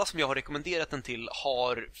det. Alla som jag har rekommenderat den till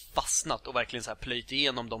har fastnat och verkligen så här plöjt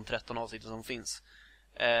igenom de 13 avsnitten som finns.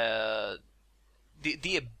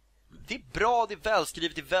 Det är bra, det är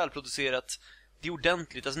välskrivet, det är välproducerat, det är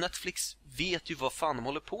ordentligt. Alltså Netflix vet ju vad fan de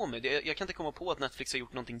håller på med. Jag kan inte komma på att Netflix har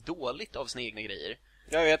gjort någonting dåligt av sina egna grejer.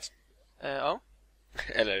 Jag vet. Ja.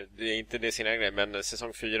 Eller, det är inte det sina grejer, men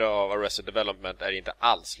säsong 4 av Arrested Development är inte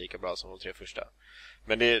alls lika bra som de 3 första.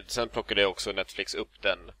 Men sen plockade också Netflix upp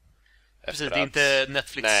den. Precis, det är inte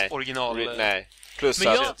Netflix original. Nej,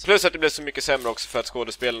 plus att det blev så mycket sämre också för att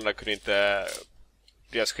skådespelarna kunde inte,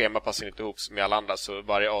 deras schema passade inte ihop med alla andra, så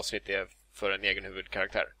varje avsnitt är för en egen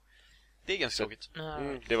huvudkaraktär. Det är ganska tråkigt.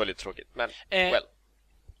 Det var lite tråkigt, men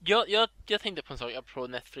Jag tänkte på en sak apropå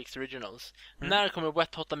Netflix Originals. När kommer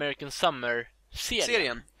Wet Hot American Summer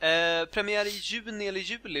serien? Premiär i juni eller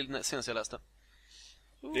juli senast jag läste.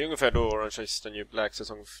 Det är ungefär då Orange is the New Black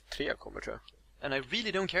säsong 3 kommer, tror jag. And I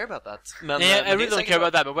really don't care about that. Men, I really don't care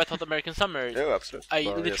about that, but Wet Hot American Summer... Jo, absolut.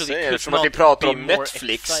 Eftersom att vi pratar om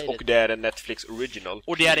Netflix och det är en Netflix original.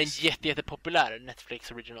 Och det är en jättepopulär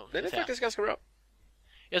Netflix original. Den är faktiskt ganska bra.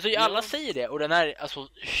 Alltså, alla säger det, och den är alltså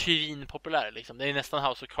svinpopulär liksom. Den är nästan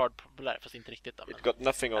House of Cards populär, fast inte riktigt. Men... It got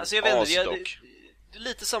nothing on alltså, dock. Det är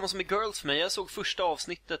lite samma som i Girls för mig. Jag såg första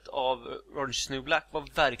avsnittet av Orange is the New Black, var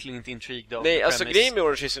verkligen inte intrigued av. Nej, alltså grejen med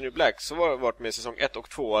Orange is the New Black så var det varit med säsong 1 och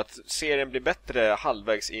 2 att serien blir bättre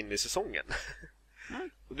halvvägs in i säsongen.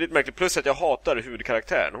 Och det är ett märkligt, plus att jag hatar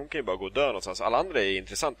huvudkaraktären. Hon kan ju bara gå och dö någonstans. Alla andra är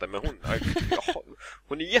intressanta, men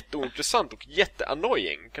hon är jätteointressant och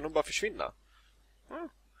jätteannoying. Kan hon bara försvinna?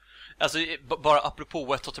 Alltså, bara apropå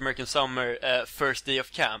Wet Hot American Summer, First Day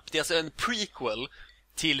of Camp. Det är alltså en prequel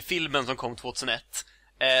till filmen som kom 2001.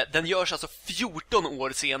 Den görs alltså 14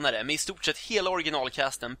 år senare med i stort sett hela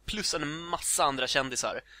originalcasten plus en massa andra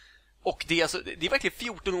kändisar. Och det är verkligen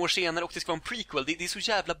 14 år senare och det ska vara en prequel. Det är så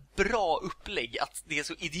jävla bra upplägg att det är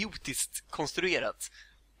så idiotiskt konstruerat.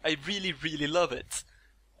 I really love it.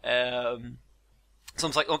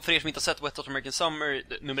 Som sagt, för er som inte har sett Wet Hot American Summer,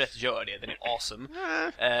 nummer 1, gör det, den är awesome.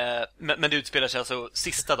 Men det utspelar sig alltså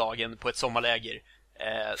sista dagen på ett sommarläger.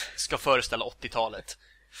 Ska föreställa 80-talet.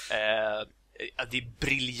 Det är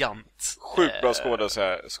briljant. Sjukt bra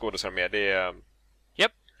skådespelare med. Det är...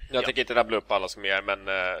 Jag tänker inte rabbla upp alla som är, men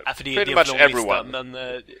pretty much everyone.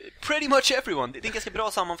 Men pretty much everyone. Det är en ganska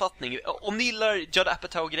bra sammanfattning. Om ni gillar Judd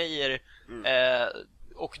Apatow-grejer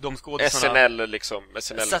och de skådespelarna, SNL liksom,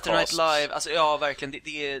 Saturday Night Live, alltså ja, verkligen,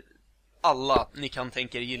 det är alla ni kan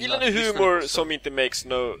tänka er gilla. Gillar ni humor som inte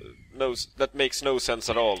makes no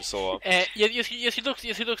sense at all, så... Jag skulle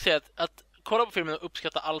också säga att kolla på filmen och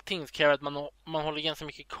uppskatta allting, så kräver att man håller ganska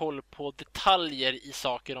mycket koll på detaljer i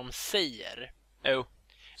saker de säger.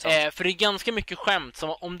 För det är ganska mycket skämt som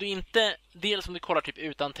om du inte, dels om du kollar typ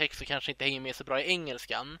utan text och kanske inte hänger med så bra i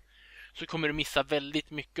engelskan, så kommer du missa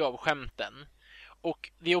väldigt mycket av skämten.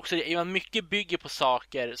 Och det är också, mycket bygger på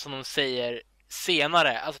saker som de säger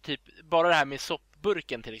senare. Alltså typ, bara det här med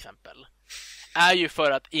soppburken till exempel är ju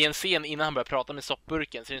för att i en scen innan han börjar prata med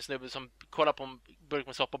soppburken så är det en snubbe som kollar på en burk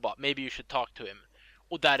med sopp och bara maybe you should talk to him.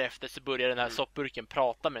 Och därefter så börjar den här soppburken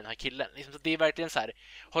prata med den här killen. Liksom, så det är verkligen så här,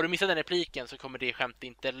 har du missat den repliken så kommer det skämt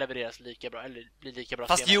inte levereras lika bra eller bli lika bra.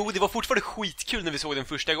 Fast senare. Jo, det var fortfarande skitkul när vi såg den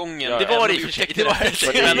första gången. Ja, det var det i och för sig. Det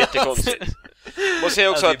är jättekonstigt. Och säga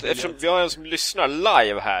också att eftersom vi har en som lyssnar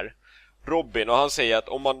live här, Robin, och han säger att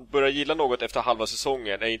om man börjar gilla något efter halva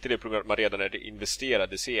säsongen är inte det på grund av att man redan är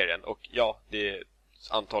investerad i serien. Och ja, det är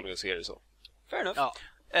antagligen serier så. Fair enough. Ja.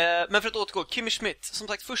 Men för att återgå, Kimmy Schmidt, som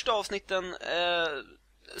sagt, första avsnitten,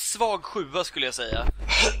 svag 7 skulle jag säga.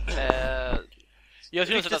 Jag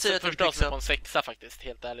skulle Riktigt säga säga att att första den avsnittet på en 6 faktiskt,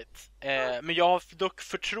 helt ärligt. Men jag har dock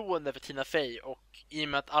förtroende för Tina Fey, och i och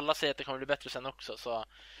med att alla säger att det kommer bli bättre sen också, så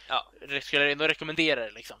skulle jag ändå rekommendera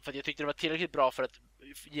det liksom. För att jag tyckte det var tillräckligt bra för att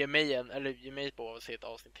ge mig på att se ett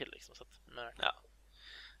avsnitt till liksom. Så att, ja.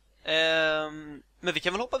 Men vi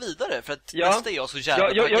kan väl hoppa vidare, för att nästa är jag så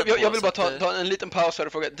jävla jag vill bara ta en liten paus här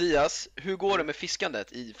och fråga Diaz, hur går det med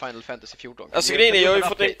fiskandet i Final Fantasy 14? Alltså grejen är, jag har ju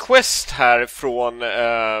fått en quest här från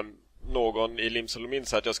någon i Limsalomins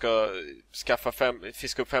så att jag ska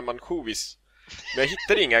fiska upp 5 ansjovis. Men jag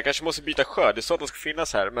hittar inga, jag kanske måste byta sjö. Det sa att de ska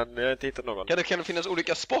finnas här, men jag har inte hittat någon. Kan det finnas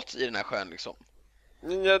olika spots i den här sjön liksom? Ja,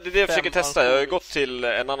 det är det jag försöker testa. Jag har gått till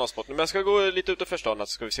en annan spot, men jag ska gå lite utanför stan, så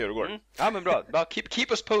ska vi se hur det går. Ja, men bra. Keep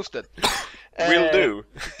us posted. Will do.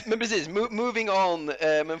 Men precis, moving on,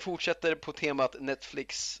 men fortsätter på temat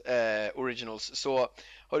Netflix originals, så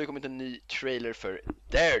har det kommit en ny trailer för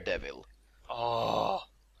Daredevil.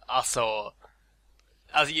 Alltså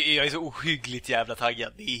jag är så ohyggligt jävla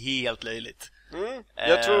taggad. Det är helt löjligt.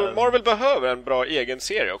 Jag tror Marvel behöver en bra egen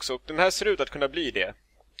serie också, och den här ser ut att kunna bli det.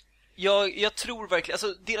 Jag tror verkligen,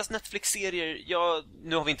 alltså deras Netflix-serier,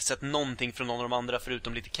 nu har vi inte sett någonting från någon av de andra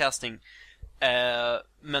förutom lite casting.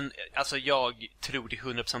 Men alltså jag tror det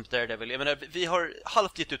 100% Daredevil. Jag menar, vi har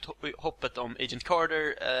halvt gett ut hoppet om Agent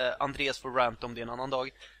Carter. Andreas får rant om det en annan dag,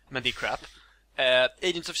 men det är crap.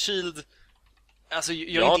 Agents of S.H.I.E.L.D. Alltså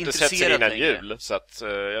jag har inte sett serien innan jul, så att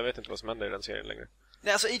jag vet inte vad som händer i den serien längre.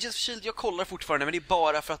 Nej, alltså Agents of S.H.I.E.L.D. jag kollar fortfarande, men det är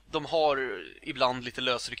bara för att de har ibland lite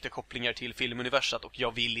lösryckta kopplingar till filmuniversat, och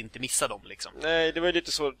jag vill inte missa dem liksom. Nej, det var ju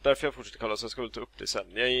lite så, därför jag fortsätter kolla, så jag ska väl ta upp det sen.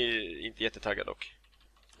 Jag är inte jättetaggad dock.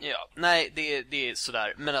 Ja, nej, det är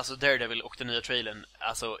sådär. Men alltså Daredevil och den nya trailern,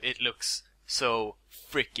 alltså it looks so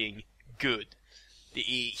freaking good. Det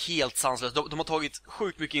är helt sanslöst. De har tagit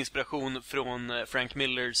sjukt mycket inspiration från Frank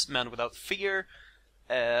Millers Man Without Fear.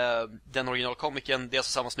 Den originalkomiken, det är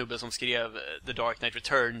alltså samma snubbe som skrev The Dark Knight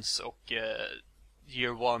Returns och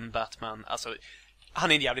Year One Batman. Alltså, han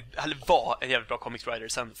var en jävligt bra comics writer.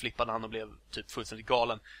 Sen flippade han och blev typ fullständigt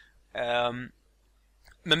galen.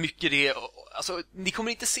 Men mycket det, alltså ni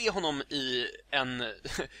kommer inte se honom i en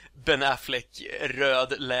Ben Affleck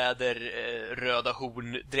röd läder, röda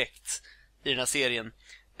horn dräkt i den här serien.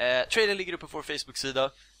 Trailern ligger uppe på vår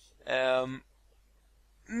Facebook-sida.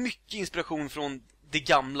 Mycket inspiration från det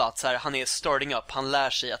gamla, att så här, han är starting up, han lär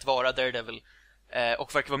sig att vara Daredevil,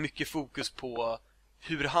 och verkar vara mycket fokus på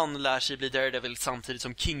hur han lär sig bli Daredevil samtidigt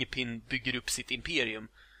som Kingpin bygger upp sitt imperium,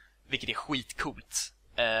 vilket är skitcoolt.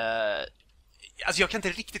 Alltså jag kan inte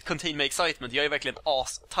riktigt contain my excitement. Jag är verkligen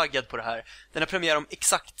astaggad på det här. Den har premiär om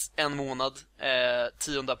exakt en månad,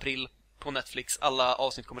 10 april på Netflix. Alla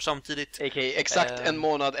avsnitt kommer samtidigt. A.k.a. exakt en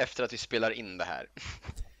månad efter att vi spelar in det här.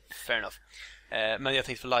 Fair enough. Men jag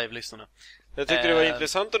tänkte för live-lyssnarna. Jag tyckte det var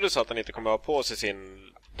intressant att du sa att han inte kommer att ha på sig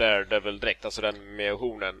sin Daredevil-dräkt, alltså den med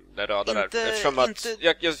hornen, den röda där. Eftersom att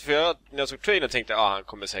när jag såg trailern tänkte jag han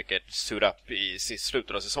kommer säkert suit up i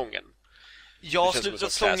slutet av säsongen. Ja, slutet av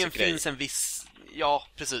säsongen finns en viss... Ja,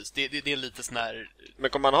 precis. Det är lite sån här... Men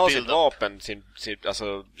kommer man ha sitt vapen,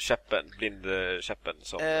 alltså käppen, blindkäppen?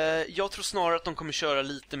 Jag tror snarare att de kommer köra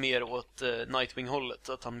lite mer åt Nightwing-hållet.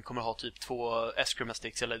 Att han kommer ha typ 2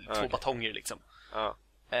 eskramastics eller 2 batonger liksom.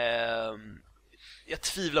 Jag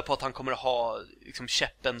tvivlar på att han kommer att ha liksom,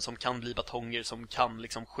 käppen som kan bli batonger, som kan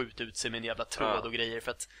liksom, skjuta ut sig med en jävla tråd och grejer.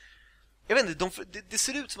 För att jag vet inte, det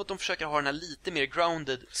ser ut som att de försöker ha den här lite mer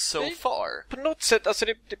grounded so far. På något sätt, alltså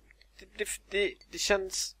det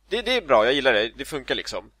känns... Det är bra, jag gillar det, det funkar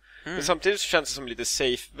liksom. Men samtidigt så känns det som lite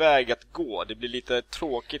safe väg att gå. Det blir lite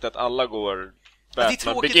tråkigt att alla går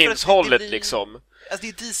Batman Begins-hållet liksom. Alltså det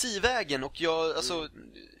är DC-vägen, och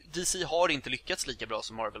DC har inte lyckats lika bra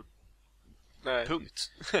som Marvel. Nej.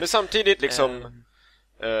 Punkt. Men samtidigt liksom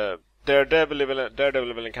Daredevil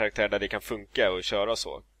är väl en karaktär där det kan funka och köra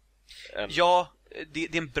så. Ja, det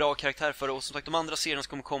är en bra karaktär för det. Och som sagt, de andra serierna som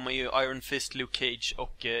kommer komma är ju Iron Fist, Luke Cage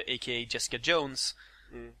och a.k.a. Jessica Jones.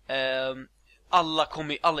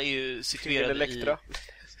 Alla är ju situerade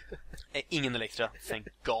ingen Elektra, thank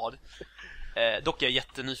God. Dock är jag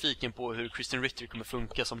jättenyfiken på hur Kristen Ritter kommer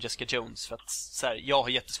funka som Jessica Jones. För att så här, jag har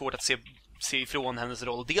jättesvårt att se ifrån hennes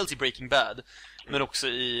roll, dels i Breaking Bad, men också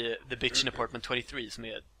i The Bitch in Apartment 23, som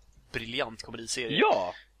är briljant komediserie.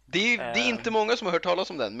 Ja! Det är inte många som har hört talas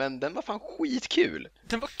om den, men den var fan skitkul.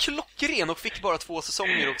 Den var klockren och fick bara 2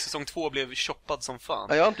 säsonger och säsong 2 blev choppad som fan.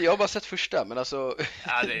 Ja, jag har bara sett första, men alltså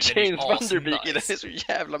Ja, James Van Der Beek nice. den är så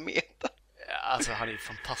jävla meta. Alltså han är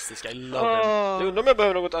fantastisk, I love him. Jag undrar om jag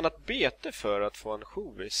behöver något annat bete för att få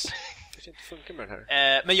ansjovis. Det inte funkar med den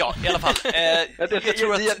här. Men ja, i alla fall. Jag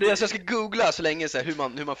tror att... Jag ska googla så länge så här,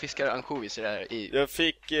 hur man fiskar ansjovis i det här i... Jag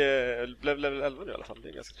fick blev level 11 nu i alla fall, det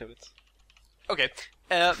är ganska trevligt. Okej,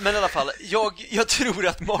 men i alla fall, jag tror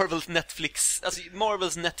att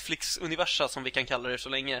Marvels Netflix-universa, som vi kan kalla det så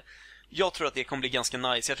länge, jag tror att det kommer bli ganska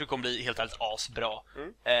nice. Jag tror det kommer bli helt ärligt asbra.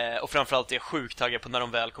 Och framförallt är jag sjukt taggad på när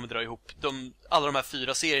de väl kommer dra ihop. Alla de här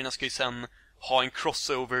 4 serierna ska ju sen ha en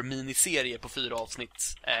crossover-miniserie på 4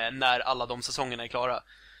 avsnitt när alla de säsongerna är klara.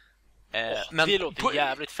 Men det låter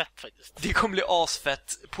jävligt fett faktiskt. Det kommer bli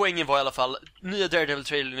asfett. Poängen var i alla fall, nya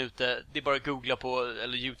Daredevil-trailern ute. Det är bara att googla på,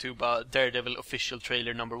 eller YouTubea Daredevil official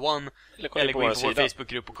trailer number 1. Eller gå in på vår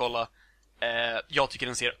Facebookgrupp och kolla. Jag tycker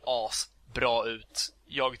den ser asbra ut.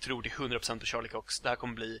 Jag tror det 100% på Charlie Cox. Det här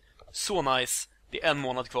kommer bli så nice. Det är 1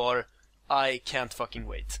 månad kvar. I can't fucking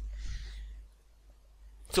wait.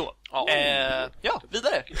 Så, ja,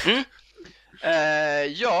 vidare.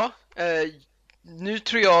 Nu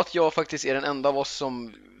tror jag att jag faktiskt är den enda av oss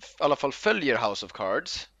som i alla fall följer House of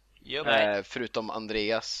Cards. Förutom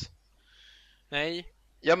Andreas. Nej.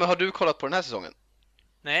 Ja, men har du kollat på den här säsongen?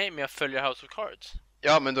 Nej, men jag följer House of Cards.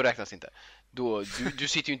 Ja, men då räknas inte. Du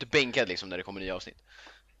sitter ju inte bänkad liksom när det kommer nya avsnitt.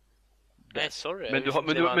 Nej, sorry. Men du har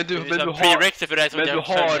då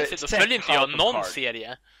följer inte jag någon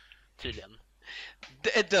serie tydligen.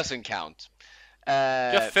 It doesn't count.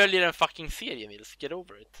 Jag följer en fucking serie, Nils. Get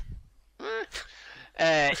over it.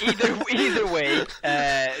 Either way,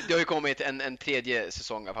 det har ju kommit en 3:e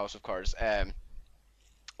säsong av House of Cards.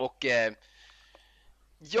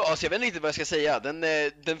 Ja, alltså jag vet inte riktigt vad jag ska säga.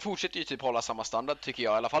 Den fortsätter ju typ hålla samma standard, tycker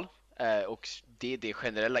jag i alla fall. Och det är det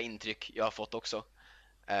generella intryck jag har fått också.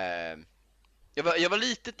 Jag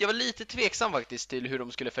var lite tveksam faktiskt till hur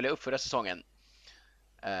de skulle följa upp förra säsongen.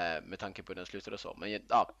 Med tanke på hur den slutade och så. Men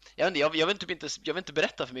ja, jag vill inte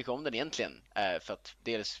berätta för mycket om den egentligen. För att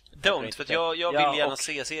dels... För att jag vill gärna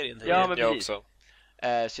se serien till. Ja, men jag också.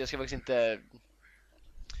 Så jag ska faktiskt inte...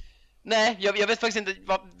 Nej, jag vet faktiskt inte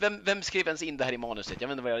vem skrev ens in det här i manuset. Jag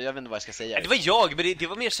vet inte vad jag ska säga. Det var jag, men det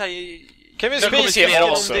var mer så här... Kevin Spacey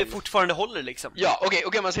om det fortfarande håller liksom. Ja,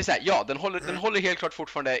 okej, man säger så här. Ja, den håller helt klart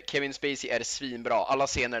fortfarande. Kevin Spacey är svinbra. Alla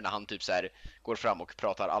scener när han typ så här går fram och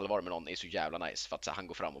pratar allvar med någon är så jävla nice, för att så här, han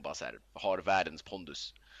går fram och bara så här har världens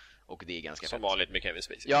pondus. Och det är ganska som fett. vanligt med Kevin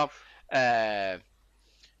Spacey. Ja.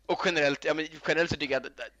 Och generellt så tycker jag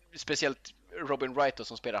att, speciellt Robin Wright då,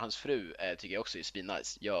 som spelar hans fru, tycker jag också är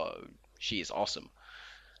svinnice. Ja, she is awesome.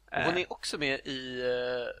 Hon är också med i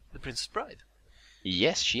The Princess Bride.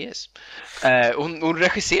 Yes, she is. Hon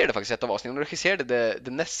regisserade faktiskt ett av avsnitten. Hon regisserade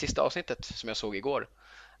det näst sista avsnittet som jag såg igår.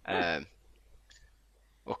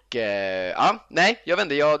 Nej, jag vet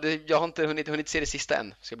inte. Jag har inte hunnit se det sista än.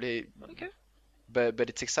 Det ska bli but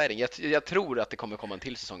it's exciting. Jag tror att det kommer komma en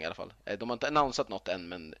till säsong i alla fall. De har inte annonsat något än,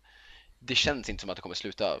 men det känns inte som att det kommer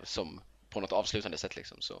sluta som på något avslutande sätt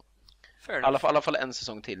liksom, så. I alla fall en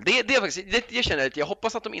säsong till. Det är faktiskt, jag känner att jag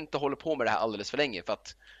hoppas att de inte håller på med det här alldeles för länge, för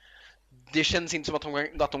att det känns inte som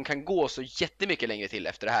att de kan gå så jättemycket längre till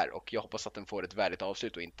efter det här, och jag hoppas att den får ett värdigt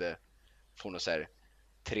avslut och inte får något så här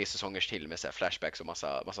 3 säsongers till med så här flashbacks och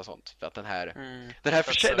massa sånt, för att den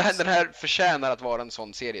här förtjänar att vara en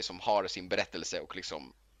sån serie som har sin berättelse och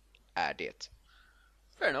liksom är det.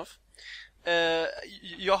 Fair enough.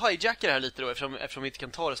 Jag hijackar det här lite då, eftersom vi inte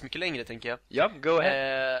kan ta det så mycket längre, tänker jag. Ja, go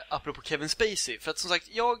ahead. Apropå Kevin Spacey, för att som sagt,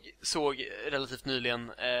 jag såg relativt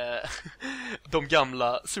nyligen de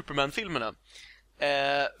gamla Superman-filmerna.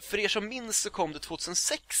 För er som minns så kom det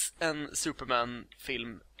 2006 en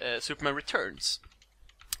Superman-film, Superman Returns,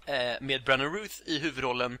 med Brandon Routh i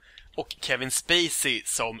huvudrollen och Kevin Spacey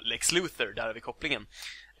som Lex Luthor. Där har vi kopplingen.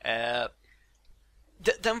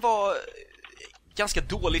 Den var ganska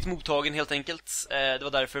dåligt mottagen helt enkelt. Det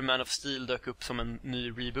var därför Man of Steel dök upp som en ny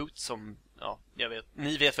reboot som, ja,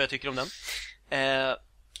 ni vet vad jag tycker om den.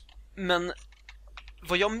 Men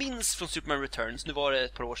vad jag minns från Superman Returns, nu var det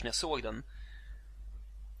ett par år sedan jag såg den.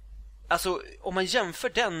 Alltså, om man jämför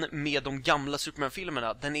den med de gamla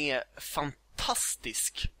Superman-filmerna, den är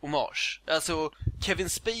fantastisk hommage. Alltså, Kevin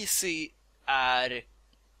Spacey är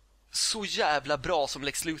så jävla bra som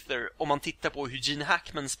Lex Luthor om man tittar på hur Gene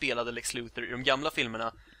Hackman spelade Lex Luthor i de gamla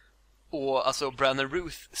filmerna. Och alltså, Brandon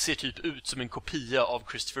Routh ser typ ut som en kopia av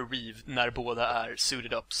Christopher Reeve när båda är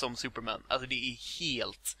suited up som Superman. Alltså, det är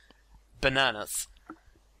helt bananas.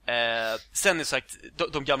 Sen är sagt,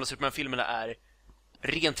 de gamla Superman-filmerna är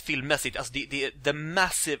rent filmmässigt, alltså det är the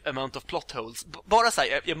massive amount of plot holes. Bara så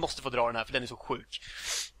här, jag måste få dra den här för den är så sjuk.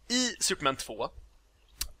 I Superman 2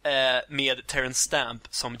 med Terrence Stamp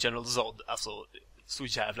som General Zod, alltså så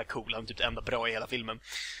jävla cool, han är typ det enda bra i hela filmen.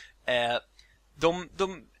 De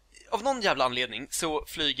av någon jävla anledning så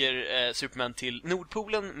flyger Superman till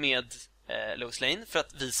Nordpolen med Lois Lane för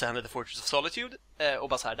att visa henne The Fortress of Solitude och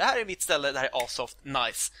bara så här, det här är mitt ställe, det här är asoft,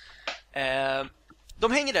 nice.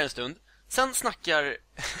 De hänger där en stund. Sen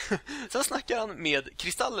snackar han med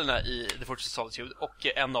kristallerna i The Fortress of Solitude och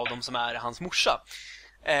en av dem som är hans morsa.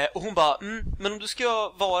 Och hon bara, men om du ska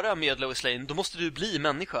vara med Lois Lane, då måste du bli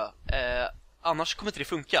människa. Annars kommer inte det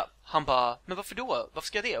funka. Han bara, men varför då? Varför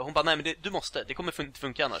ska jag det? Och hon bara, nej men du måste, det kommer inte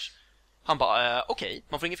funka annars. Han bara, okej,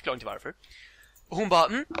 man får ingen förklaring till varför. Och hon bara,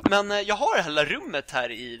 men jag har det här rummet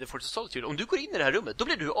här i The Fortress of Solitude. Om du går in i det här rummet, då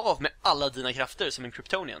blir du av med alla dina krafter som en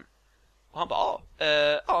kryptonian. Och han bara,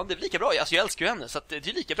 ja, det är lika bra. Alltså jag älskar ju henne, så att det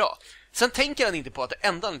är lika bra. Sen tänker han inte på att det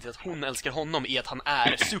enda anledningen till att hon älskar honom är att han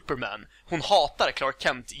är Superman. Hon hatar Clark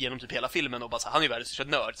Kent genom typ hela filmen och bara så här, han är världens största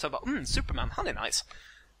nörd. Så jag bara, Superman, han är nice.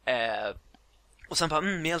 Och sen bara,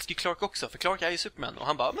 men jag älskar ju Clark också, för Clark är ju Superman. Och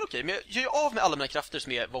han bara, men okej, men jag gör ju av med alla mina krafter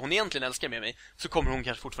som är vad hon egentligen älskar med mig, så kommer hon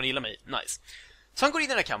kanske fortfarande gilla mig, nice. Så han går in i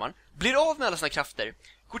den här kammaren, blir av med alla sina krafter,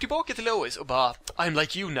 går tillbaka till Lois och bara, I'm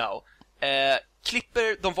like you now.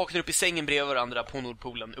 Klipper, de vaknar upp i sängen bredvid varandra på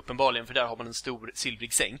Nordpolen, uppenbarligen, för där har man en stor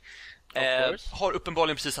silvrig säng. Har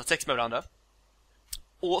uppenbarligen precis haft sex med varandra.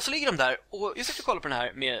 Och så ligger de där, och jag sitter och kollar på den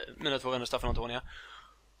här med mina två vänner Staffan och Antonia.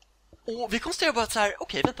 Och vi konstaterar bara att så här,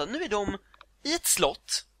 okej, vänta, nu är de i ett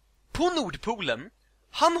slott på Nordpolen.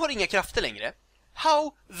 Han har inga krafter längre.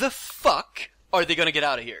 How the fuck are they gonna get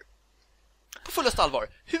out of here? På fullaste allvar,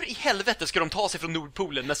 hur i helvete ska de ta sig från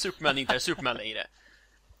Nordpolen när Superman inte är Superman längre?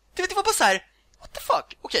 Det var bara så här, what the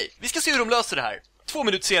fuck? Okej, vi ska se hur de löser det här. 2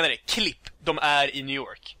 minuter senare, klipp, de är i New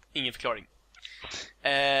York. Ingen förklaring. Det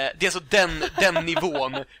är alltså den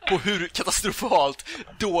nivån på hur katastrofalt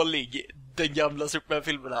dålig den gamla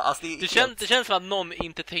Superman-filmerna. Alltså, det känns som att någon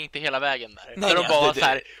inte tänkte hela vägen där. Nej, de bara så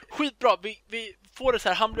här, skitbra, vi får det så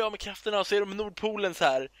här, han blir av med krafterna och så är de i Nordpolen så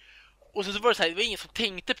här. Och så var det så här, det var ingen som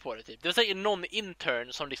tänkte på det typ. Det var säkert någon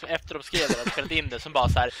intern som liksom efter de skrev det och spelade in det som bara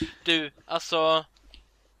så här, du, alltså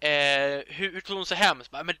hur tog hon sig hem?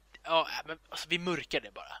 Så bara, men alltså, vi mörkar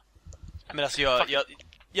det bara. Men alltså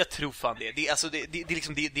jag tror fan det. Det är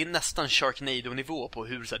liksom det är nästan Sharknado-nivå på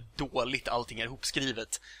hur så här dåligt allting är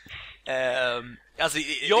ihopskrivet. Alltså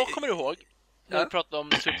jag kommer ihåg när vi pratade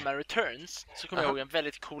om Superman Returns, så kommer jag ihåg en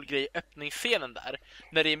väldigt cool grej i öppningsscenen där,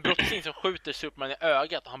 när det är en brottsling som skjuter Superman i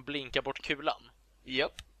ögat och han blinkar bort kulan.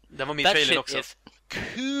 Japp. Den var min trailer också. Is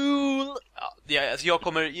cool. Ja, alltså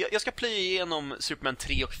jag ska playa igenom Superman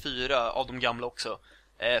 3 och 4 av de gamla också.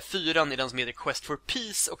 4 är den som heter Quest for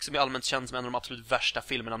Peace och som är allmänt känd som en av de absolut värsta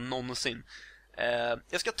filmerna någonsin.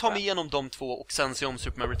 Jag ska ta mig igenom de två och sen se om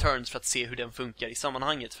Superman Returns för att se hur den funkar i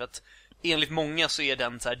sammanhanget, för att enligt många så är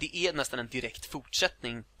den så här, det är nästan en direkt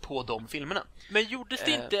fortsättning på de filmerna. Men gjordes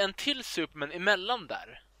det inte en till Superman emellan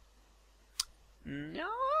där? Ja.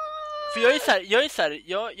 För jag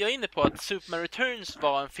är inne på att Superman Returns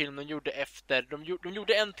var en film de gjorde efter de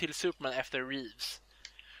gjorde en till Superman efter Reeves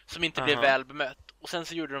som inte blev väl bemött, och sen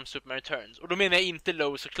så gjorde de Superman Returns, och då menar jag inte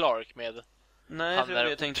Lois och Clark med han där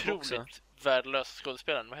jag tänkte otroligt värdelösa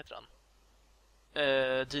skådespelaren, vad heter han?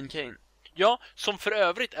 Dean Cain. Ja, som för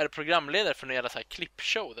övrigt är programledare för en jävla så här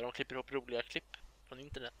klippshow där de klipper ihop roliga klipp från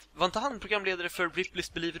internet. Var inte han programledare för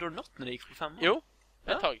Ripley's Believe It or Not när det gick på 5 år? Jo,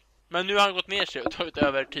 ett tag. Men nu har han gått ner sig och tagit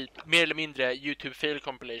över typ mer eller mindre YouTube fail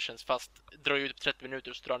compilations, fast drar ut på 30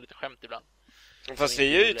 minuter och så drar han lite skämt ibland. Fast det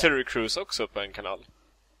är ju Terry Crews också på en kanal.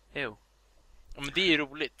 Jo. Ja, men det är ju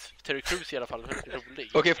roligt. Terry Crews i alla fall är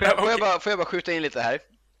rolig. Okej, får jag bara skjuta in lite här?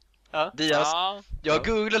 Ja. Diaz, jag har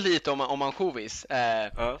googlat lite om ansjovis.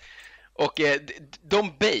 Och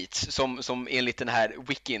de baits som enligt den här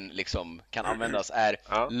wikin liksom kan användas är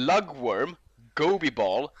lugworm, goby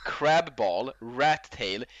ball, crab ball, rat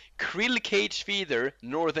tail, krill cage feeder,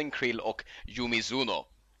 northern krill och yumizuno.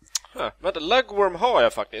 Vänta, lugworm har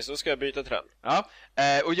jag faktiskt, så ska jag byta till den. Ja,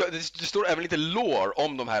 och det står även lite lore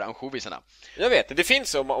om de här ansjovisarna. Jag vet, det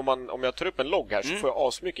finns om jag tar upp en logg här så får jag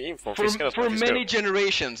asmycket info om fiskarna som For fiskar many upp.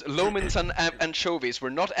 generations, Lomans and anchovies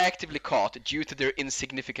were not actively caught due to their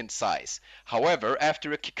insignificant size. However,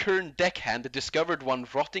 after a current deckhand discovered one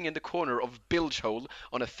rotting in the corner of bilge hole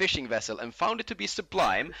on a fishing vessel and found it to be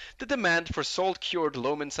sublime, the demand for salt-cured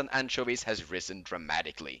Lomans and anchovies has risen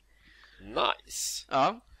dramatically. Nice.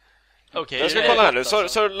 Ja. Okej. Jag ska kolla här nu. Så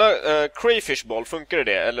crayfish ball, funkar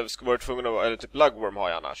det? Eller ska vara tvungen att, eller typ lugworm har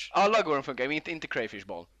jag annars? Ja, lugworm funkar, men inte crayfish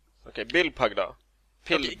ball. Okej, billpug då?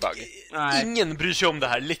 Pillbug. Nej. Ingen bryr sig om det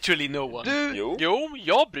här, literally no one. Jo,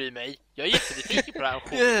 jag bryr mig. Jag är jättenyfiken på den här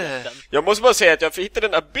auktionen. Jag måste bara säga att jag hittade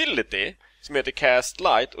en ability som heter Cast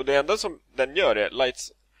Light, och det enda som den gör är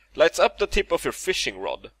lights up the tip of your fishing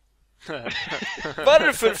rod.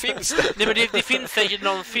 Varför finns det? Nej, men det finns säkert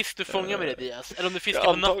någon fisk du fångar med det, Diaz. Eller om du fiskar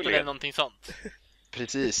på natten eller någonting sånt.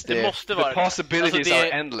 Precis, Det måste vara. The possibilities Alltså, det-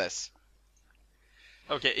 are endless.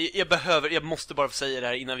 Okej, jag måste bara få säga det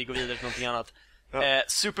här innan vi går vidare till någonting annat.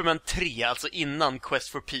 Superman 3, alltså innan Quest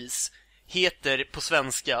for Peace, heter på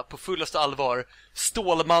svenska, på fullaste allvar,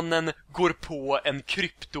 Stålmannen går på en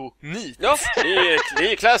kryptonit. Ja,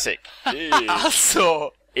 det är classic.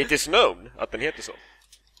 Alltså! It is known att den heter så.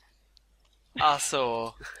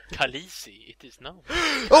 Alltså... Khaleesi, it is known.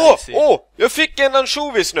 Jag fick en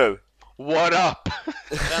ansjovis nu. What up?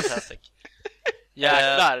 Fantastic.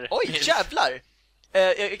 Jävlar. Oj, jävlar!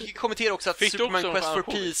 Jag kan kommentera också att Fick du Superman också Quest for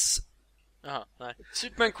ansjovis? Peace... Jaha, nej.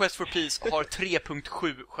 Superman Quest for Peace har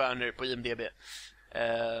 3.7 stjärnor på IMDb.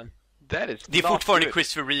 That is Det är not fortfarande good.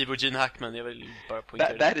 Christopher Reeve och Gene Hackman, jag vill bara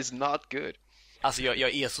poängtera That is not good. Alltså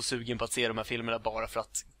jag är så sugen på att se de här filmerna bara för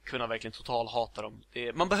att kunna verkligen total hata dem.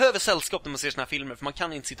 Man behöver sällskap när man ser såna här filmer, för man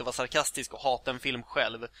kan inte sitta och vara sarkastisk och hata en film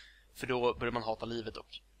själv, för då börjar man hata livet och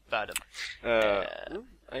världen.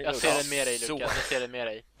 Jag ser den med dig, Så. Lukas. Jag ser den med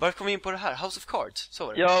dig. Varför kom vi in på det här? House of Cards, så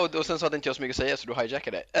var det. Ja, och sen så hade inte jag så mycket att säga, så du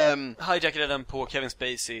hijackade. Hijackade den på Kevin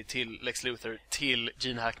Spacey, till Lex Luthor, till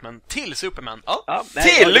Gene Hackman, till Superman. Ja. Ja,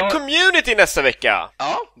 Till Community nästa vecka.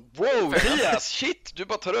 Ja, wow, Diaz, shit, du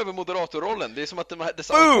bara tar över moderatorrollen. Det är som att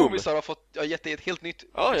dessa Boom! ansjovisar har gett dig ett helt nytt...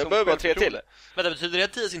 Ja, jag liksom, behöver bara 3 till. självförtroende. Men det betyder det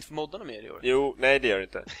att Tias inte får modda mer i år? Jo, nej det gör det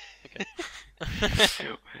inte.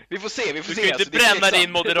 Vi får se, Du se. kan ju inte alltså, det är bränna tveksamt.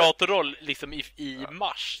 din moderatorroll liksom i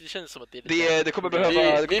mars. Det känns som att det är lite... Det kommer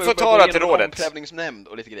behöva... Vi får ta det till rådet. Omprövningsnämnd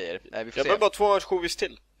och lite grejer. Vi får Jag se. behöver bara 2 ansjovis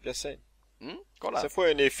till. Jag säger. Kolla. Sen får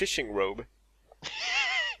jag en ny fishing robe.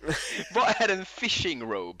 Vad är en fishing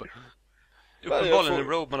robe? Uppenbarligen en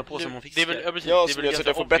robe man har på sig om man Det är fiskar. väl, ja, precis, Ja, det är som väl gör så att ganska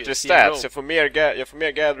jag får bättre obvious. Det är en stats. Jag får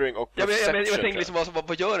mer gathering och Jag perception. tänker liksom,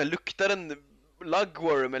 vad gör den? Luktar den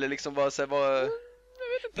lugworm eller liksom vad...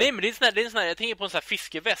 Nej, men det är en sån här, jag tänker på en sån här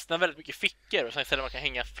fiskeväst. Den har väldigt mycket fickor och så ställer man kan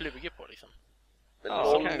hänga flugor på liksom.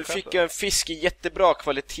 Nu fick jag en fisk i jättebra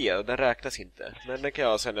kvalitet och den räknas inte. Men den kan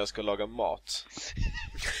jag ha sen när jag ska laga mat.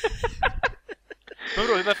 Men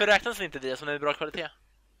bro, varför räknas det inte det som är bra kvalitet?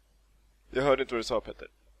 Jag hörde inte vad du sa, Petter.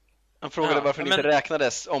 Han frågade varför den inte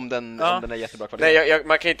räknades om den är jättebra kvalitet. Nej,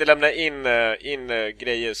 man kan inte lämna in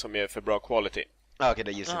grejer som är för bra quality. Okej,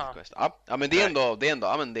 det gills inte quest. Ja, men det är ändå,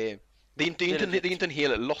 ja men det är inte en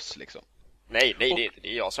hel loss liksom. Nej, det är inte. Det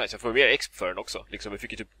är jag som jag får mer exp för den också. Liksom, jag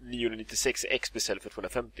fick ju typ 996 exp istället för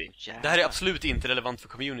 250. Det här är absolut inte relevant för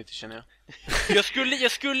community, känner jag.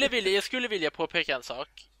 Jag skulle vilja påpeka en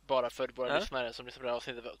sak bara för våra lyssnare som lyssnar på det här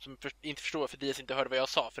avsnittet, som inte förstår, för Dias inte hörde vad jag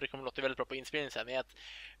sa, för det kommer låta väldigt bra på inspelningen sen, är att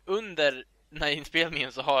under den här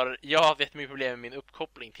inspelningen så har jag haft jättemycket problem med min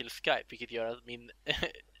uppkoppling till Skype, vilket gör att min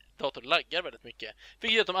dator laggar väldigt mycket,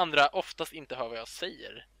 vilket gör att de andra oftast inte hör vad jag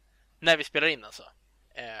säger när vi spelar in alltså.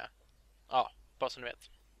 Ja, bara så ni vet.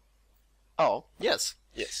 Ja. Yes.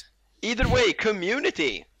 Either way,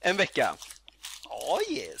 community. En vecka.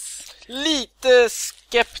 Yes. Lite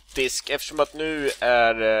skeptisk eftersom att nu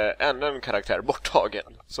är ännu en karaktär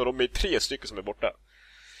borttagen. Så de är 3 stycken som är borta.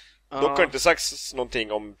 Dock har det inte sagts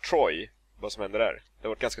någonting om Troy, vad som händer där. Det har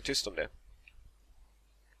varit ganska tyst om det.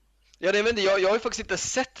 Ja, jag har ju faktiskt inte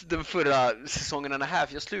sett den förra säsongen här,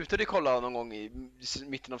 för jag slutade kolla någon gång i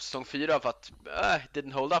mitten av säsong 4 för att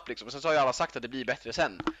didn't hold up liksom. Och sen så har ju alla sagt att det blir bättre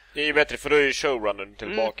sen. Det är ju bättre för då är ju showrunnern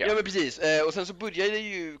tillbaka. Ja, men precis. Och sen så började jag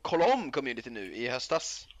ju kolla om community nu i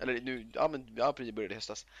höstas. Eller nu, precis började i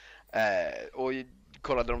höstas. Och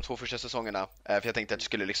kollade de 2 första säsongerna. För jag tänkte att jag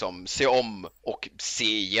skulle liksom se om och se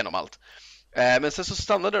igenom allt. Men sen så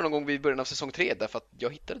stannade det någon gång vid början av säsong 3 därför att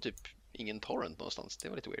jag hittade typ ingen torrent någonstans. Det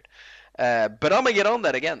var lite weird. But I'm gonna get on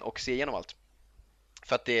there again och se igenom allt.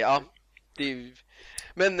 För att det är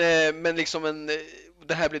men liksom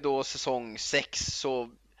det här blir då säsong 6,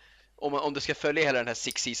 så om det ska följa hela den här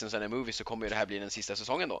 6 seasons and a movie så kommer ju det här bli den sista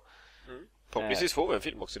säsongen då. Förhoppningsvis får vi en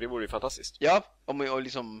film också, det vore ju fantastiskt. Ja, och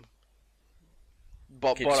liksom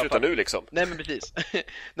Kan inte sluta nu liksom. Nej, men precis.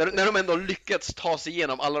 när de ändå lyckats ta sig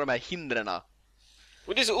igenom alla de här hindren.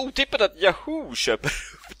 Och det är så otippat att Yahoo köper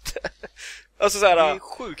upp det. Alltså så här, det är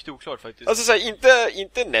sjukt oklart faktiskt. Alltså så här,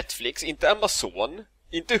 inte Netflix, inte Amazon,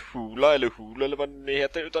 inte Hula eller vad det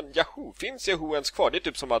heter, utan Yahoo. Finns Yahoo ens kvar? Det är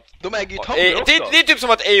typ som att de äger ju Tumblr också. Det är typ som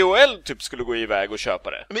att AOL typ skulle gå iväg och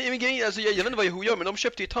köpa det. Men grejen, alltså, jag vet inte vad Yahoo gör, men de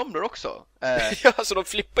köpte ju Tumblr också. Ja, alltså de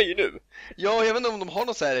flippar ju nu. Ja, jag vet inte om de har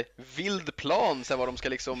någon så här vild plan så här, vad de ska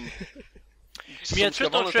liksom Men jag tror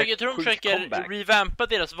att de försöker revampa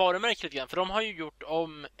deras varumärke lite grann. För de har ju gjort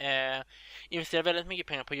om investerat väldigt mycket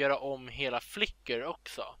pengar på att göra om hela Flickr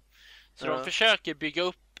också. Så de försöker bygga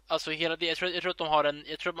upp alltså hela det. Jag tror att de har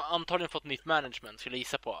jag tror att de antagligen fått nytt management, skulle jag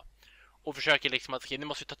gissa på. Och försöker liksom att nu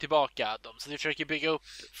måste vi ta tillbaka dem. Så de försöker bygga upp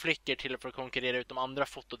Flickr till för att konkurrera ut de andra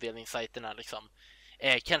fotodelningssajterna liksom.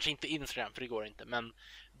 Kanske inte Instagram, för det går inte. Men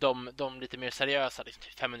de lite mer seriösa, liksom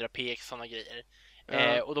 500px och sådana grejer.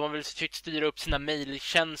 Och de har väl försökt styra upp sina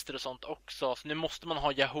mailtjänster och sånt också. Så nu måste man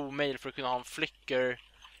ha Yahoo-mail för att kunna ha en Flickr.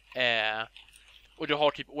 Och du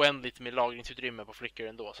har typ oändligt med lagringsutrymme på Flickr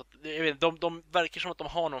ändå. Så att, jag vet, de verkar som att de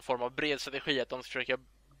har någon form av bred strategi att de ska försöka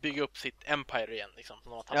bygga upp sitt empire igen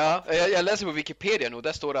liksom, jag läser på Wikipedia nu,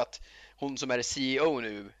 där står det att hon som är CEO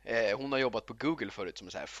nu, hon har jobbat på Google förut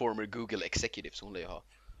som så här former Google executive, så hon lär ju ha.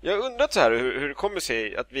 Jag har undrat så här hur det kommer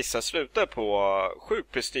sig att vissa slutar på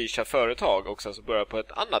sjukt prestigea företag och sen så börjar på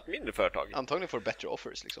ett annat mindre företag. Antagligen får bättre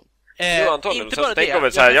offers liksom. Jo, antagligen. Inte bara det.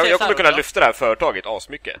 Väl så här, jag kommer kunna lyfta det här företaget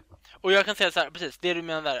asmycket. Och jag kan säga så här, precis, det du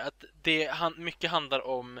menar där, att mycket handlar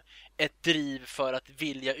om ett driv för att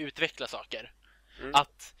vilja utveckla saker.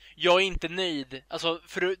 Att jag är inte nöjd. Alltså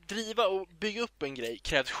för att driva och bygga upp en grej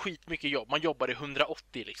krävs skitmycket jobb. Man jobbar i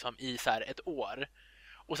 180 liksom i så här ett år.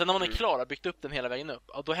 Och sen när man är klar och byggt upp den hela vägen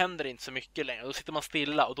upp, då händer det inte så mycket längre. Då sitter man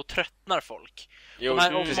stilla och då tröttnar folk. Jo,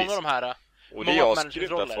 många av de här och det är jag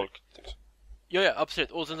skruvat att folk. Ja,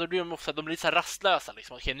 absolut. Och sen så blir de ofta så här rastlösa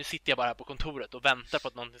liksom. Okej, nu sitter jag bara här på kontoret och väntar på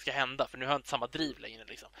att någonting ska hända, för nu har jag inte samma driv längre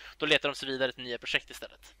liksom. Då letar de sig vidare till nya projekt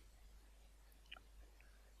istället.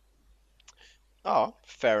 Ja,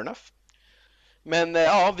 fair enough. Men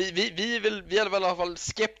ja, vi är väl i alla fall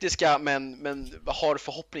skeptiska, men har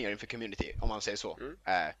förhoppningar inför community, om man säger så.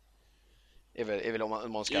 Är väl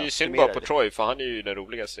om man ska. Det är ju synd bara på Troy, för han är ju den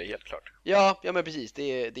roligaste, helt klart. Ja men precis, det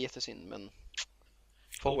är jättesynd, men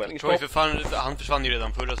Troy han försvann ju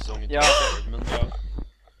redan förra säsongen. Ja.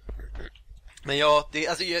 Men ja,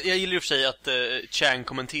 alltså, jag gillar i och för sig att Chang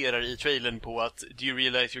kommenterar i trailern på att "Do you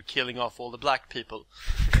realize you're killing off all the black people?"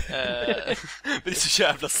 Men det är så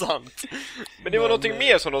jävla sant. Men det var någonting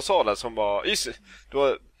mer som de sa där som var...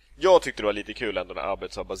 jag tyckte det var lite kul ändå när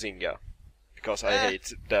Abed sa Bazinga. Because I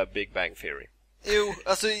hate the Big Bang Theory. Jo,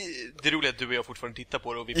 alltså det är roligt att du och jag fortfarande tittar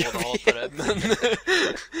på det och vi båda hatar det. Men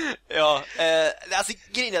ja, alltså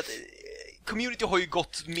grejen är att community har ju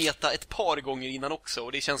gått meta ett par gånger innan också,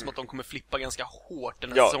 och det känns som att de kommer flippa ganska hårt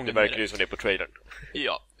den här säsongen. Ja, det verkar ju som det är på trailern.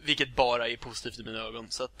 Ja, vilket bara är positivt i mina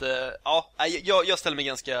ögon. Så att, ja, jag ställer mig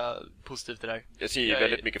ganska positivt till det här. Jag ser ju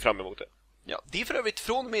väldigt mycket fram emot det. Ja, det är för övrigt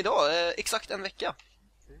från och med idag, exakt en vecka.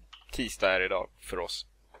 Tisdag är idag för oss.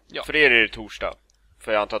 Ja. För er är det torsdag.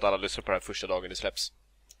 För jag antar att alla lyssnar på den här första dagen det släpps.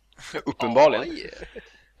 Uppenbarligen.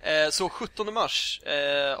 Så 17 mars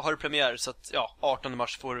har det premiär, så att, ja, 18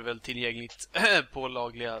 mars får det väl tillgängligt på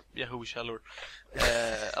lagliga Yahoo-källor.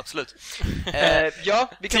 Absolut.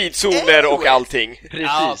 Ja, vi kan... Tidszoner och allting. Precis.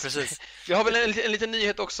 Ja, precis. Vi har väl en liten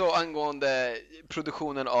nyhet också angående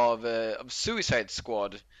produktionen av Suicide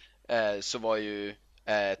Squad. Så var ju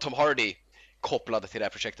Tom Hardy kopplad till det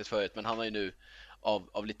här projektet förut, men han har ju nu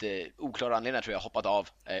av lite oklara anledningar, tror jag, hoppat av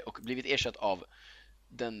och blivit ersatt av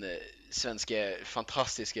den svenska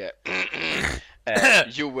fantastiska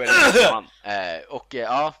Joel och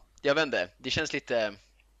ja, jag vet inte, det känns lite,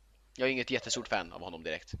 jag är inget jättestort fan av honom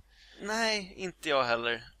direkt. Nej, inte jag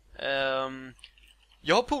heller.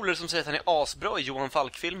 Jag har polare som säger att han är asbra i Johan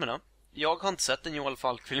Falk-filmerna. Jag har inte sett en Johan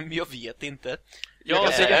Falk-film, jag vet inte. Jag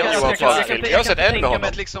har sett en med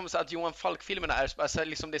honom. Liksom så att Johan Falk-filmerna är alltså,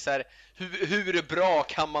 liksom det är så här, hur bra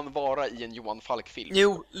kan man vara i en Johan Falk-film?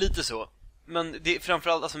 Jo, lite så. Men det är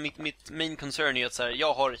framförallt, alltså mitt main concern är att så här,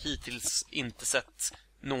 jag har hittills inte sett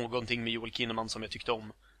någonting med Joel Kinnaman som jag tyckte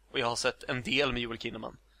om. Och jag har sett en del med Joel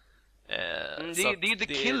Kinnaman. Det är ju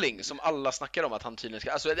The Killing som alla snackar om att han tydligen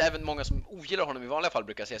ska... Alltså även många som ogillar honom i vanliga fall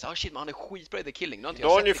brukar säga så, shit, men han är skitbra i The Killing. Då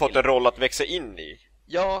har han ju fått en roll att växa in i.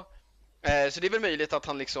 Ja, så det är väl möjligt att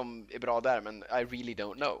han liksom är bra där, men I really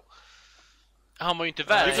don't know. Han var ju inte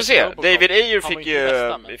värd. Vi får se. David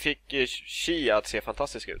Ayer fick Shia att se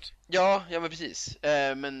fantastisk ut. Ja, men precis.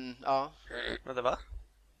 Men ja. Vänta, va?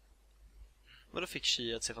 Vadå fick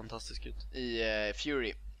Shia att se fantastisk ut? I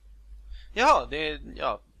Fury. Jaha,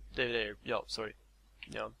 David Ayer. Ja, sorry.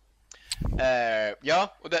 Ja.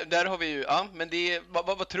 Ja, och där har vi ju, ja, men det är,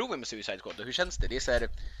 vad tror vi med Suicide Squad? Hur känns det? Det är så här,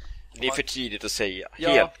 det är för tidigt att säga.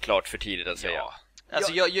 Helt klart för tidigt att säga.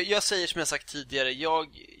 Alltså jag säger som jag sagt tidigare,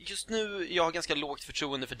 just nu jag har ganska lågt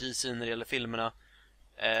förtroende för DC när det gäller filmerna.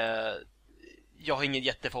 Jag har ingen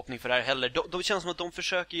jätteförhoppning för det här heller. De känns som att de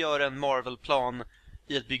försöker göra en Marvel-plan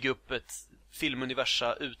i att bygga upp ett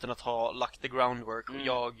filmuniversa utan att ha lagt the groundwork.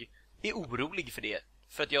 Och är orolig för det.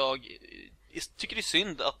 För att jag tycker det är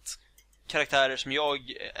synd att karaktärer som jag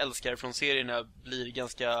älskar från serierna blir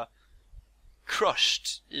ganska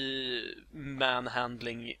crushed i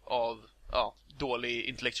manhandling av dålig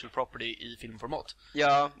intellectual property i filmformat.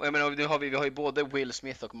 Ja, och jag menar, vi har ju både Will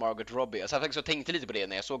Smith och Margot Robbie. Så jag faktiskt tänkte lite på det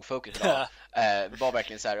när jag såg Focus idag. Var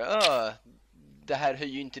verkligen så här, det här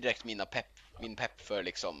höjer ju inte direkt min pepp för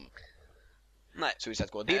liksom Nej. Suicide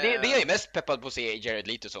Squad. Det är mest peppad på att se Jared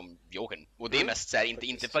Leto som Jokern. Och det är mest så här,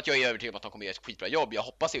 inte för att jag är övertygad om att han kommer göra ett skitbra jobb. Jag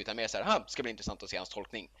hoppas det, utan mer så här, ska bli intressant att se hans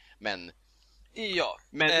tolkning. Men ja,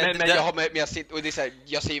 men jag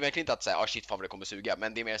säger verkligen inte att så här, shit fan vad det kommer suga,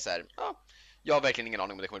 men det är mer så här, jag har verkligen ingen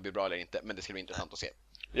aning om det kommer bli bra eller inte, men det ska bli intressant att se.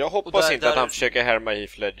 Jag hoppas inte att han försöker härma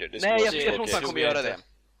Heath Ledger. Nej, jag tror inte han kommer göra det.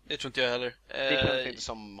 Det tror inte jag heller. Det känns inte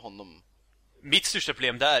som honom. Mitt största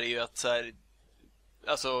problem där är ju att så här,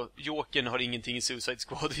 alltså, Jokern har ingenting i Suicide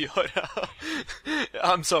Squad att göra.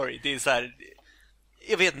 I'm sorry, det är så här,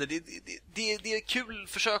 jag vet inte, det är kul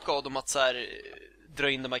försök av dem att så här, dra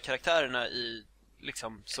in de här karaktärerna i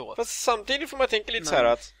liksom så. Fast samtidigt får man tänka lite så här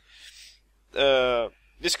att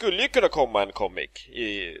det skulle ju kunna komma en comic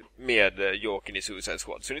med Jokern i Suicide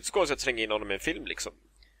Squad. Så det är inte så konstigt att tränga in honom i en film liksom.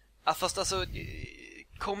 Ja, fast alltså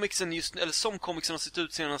comicsen just, eller som comicsen har sett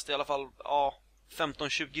ut senast i alla fall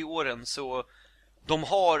 15-20 åren, så de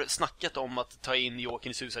har snackat om att ta in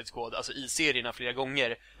Jokern i Suicide Squad, alltså i serierna flera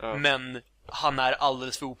gånger, men han är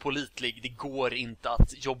alldeles för opålitlig. Det går inte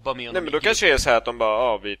att jobba med honom. Nej, men då kanske det är så här att de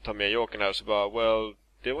bara, vi tar med Jokern här, och så bara, well,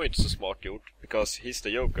 det var inte så smart gjort, because he's the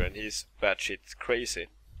Joker and he's batshit crazy.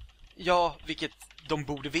 Ja, vilket de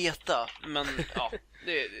borde veta, men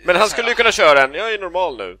men han skulle ju kunna köra en, jag är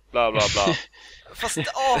normal nu, bla bla bla.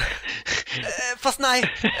 Fast nej.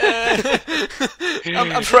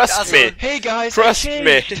 Trust me. Hey guys, trust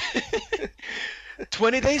me.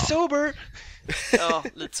 20 days sober. Ja,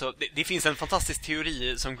 lite så. Det finns en fantastisk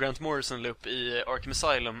teori som Grant Morrison la upp i Arkham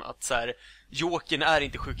Asylum, att så här, Jokern är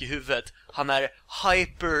inte sjuk i huvudet, han är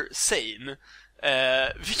hyper sane.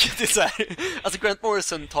 Vilket är så här, alltså Grant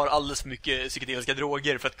Morrison tar alldeles för mycket psykedeliska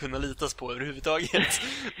droger för att kunna litas på överhuvudtaget.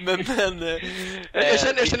 Men jag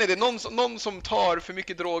känner det, någon som tar för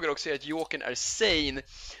mycket droger och säger att Jokern är sane.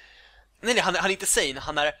 Nej, han är inte sane,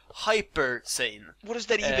 han är hyper sane. What does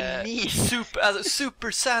that even mean?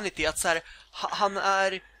 Super sanity, att så här, han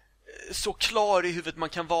är så klar i huvudet man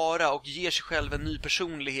kan vara och ger sig själv en ny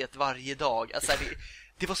personlighet varje dag. Alltså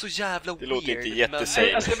det var så jävla weird. Det låter inte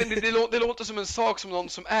jättesane. Alltså, det låter som en sak som någon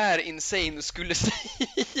som är insane skulle säga.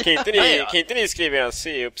 Kan inte ni skriva en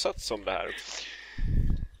C-uppsats om det här?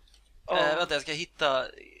 Vänta, jag ska hitta.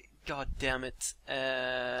 God damn it.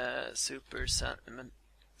 Super men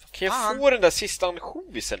kan jag få den där sista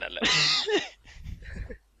ansjovisen eller?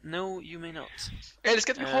 No, you may not. Jag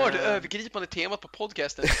älskar att vi har det övergripande temat på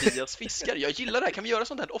podcasten Stias fiskar. Jag gillar det här. Kan vi göra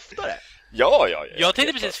sånt här oftare? Ja. Jag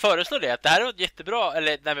tänkte precis föreslå det, att det här var jättebra,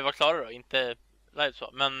 eller när vi var klara då, inte live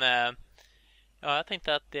så. Men jag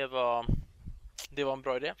tänkte att det var en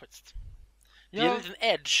bra idé faktiskt. Det är en liten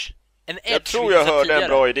edge. Jag tror jag hörde en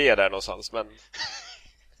bra idé där någonstans, men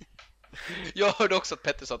jag hörde också att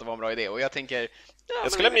Petter sa att det var en bra idé, och jag tänker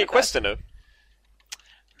jag ska lämna in questen nu.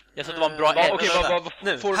 Jag sa att det var en bra edge. Okej,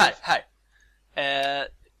 här.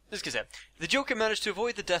 Nu ska vi se. The Joker managed to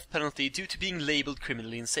avoid the death penalty due to being labeled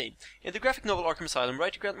criminally insane. In the graphic novel Arkham Asylum,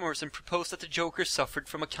 writer Grant Morrison proposed that the Joker suffered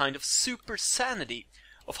from a kind of super sanity,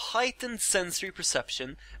 of heightened sensory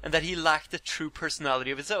perception, and that he lacked a true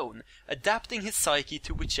personality of his own, adapting his psyche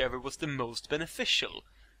to whichever was the most beneficial.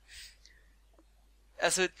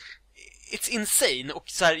 Alltså, it's insane, och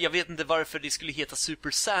så här, jag vet inte varför det skulle heta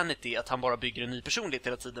super sanity, att han bara bygger en ny personlighet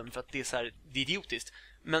hela tiden, för att det är så här, det är idiotiskt.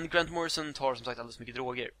 Men Grant Morrison tar som sagt alldeles mycket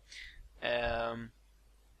droger.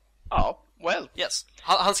 Yes.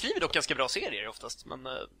 Han skriver dock ganska bra serier oftast, men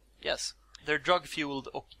yes. They're drug-fueled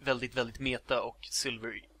och väldigt, väldigt meta och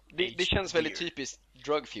silver. Det känns väldigt typiskt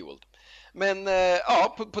drug-fueled. Men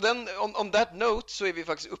på den, on that note, så är vi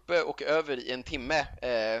faktiskt uppe och över i en timme.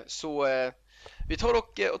 Så vi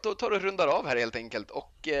tar och rundar av här helt enkelt.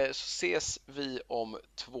 Och så ses vi om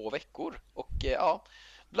 2 veckor. Och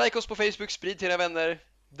like oss på Facebook, sprid till era vänner.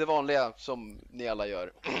 Det vanliga som ni alla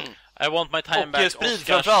gör. I want my time back. Och sprid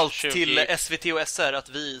framförallt till SVT och SR att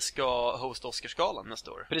vi ska hosta Oscarsgalan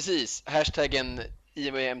nästa år. Precis, hashtaggen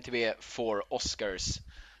IMTV for Oscars.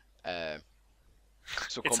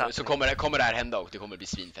 Så kommer det här hända, och det kommer bli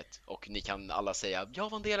svinfett. Och ni kan alla säga,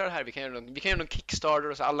 vad delar det här? Vi kan göra någon Kickstarter,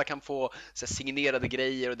 och så alla kan få så här, signerade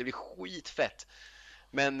grejer, och det blir skitfett.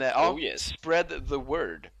 Men spread the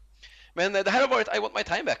word. Men det här har varit I want my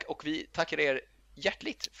time back, och vi tackar er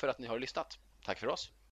hjärtligt för att ni har lyssnat. Tack för oss.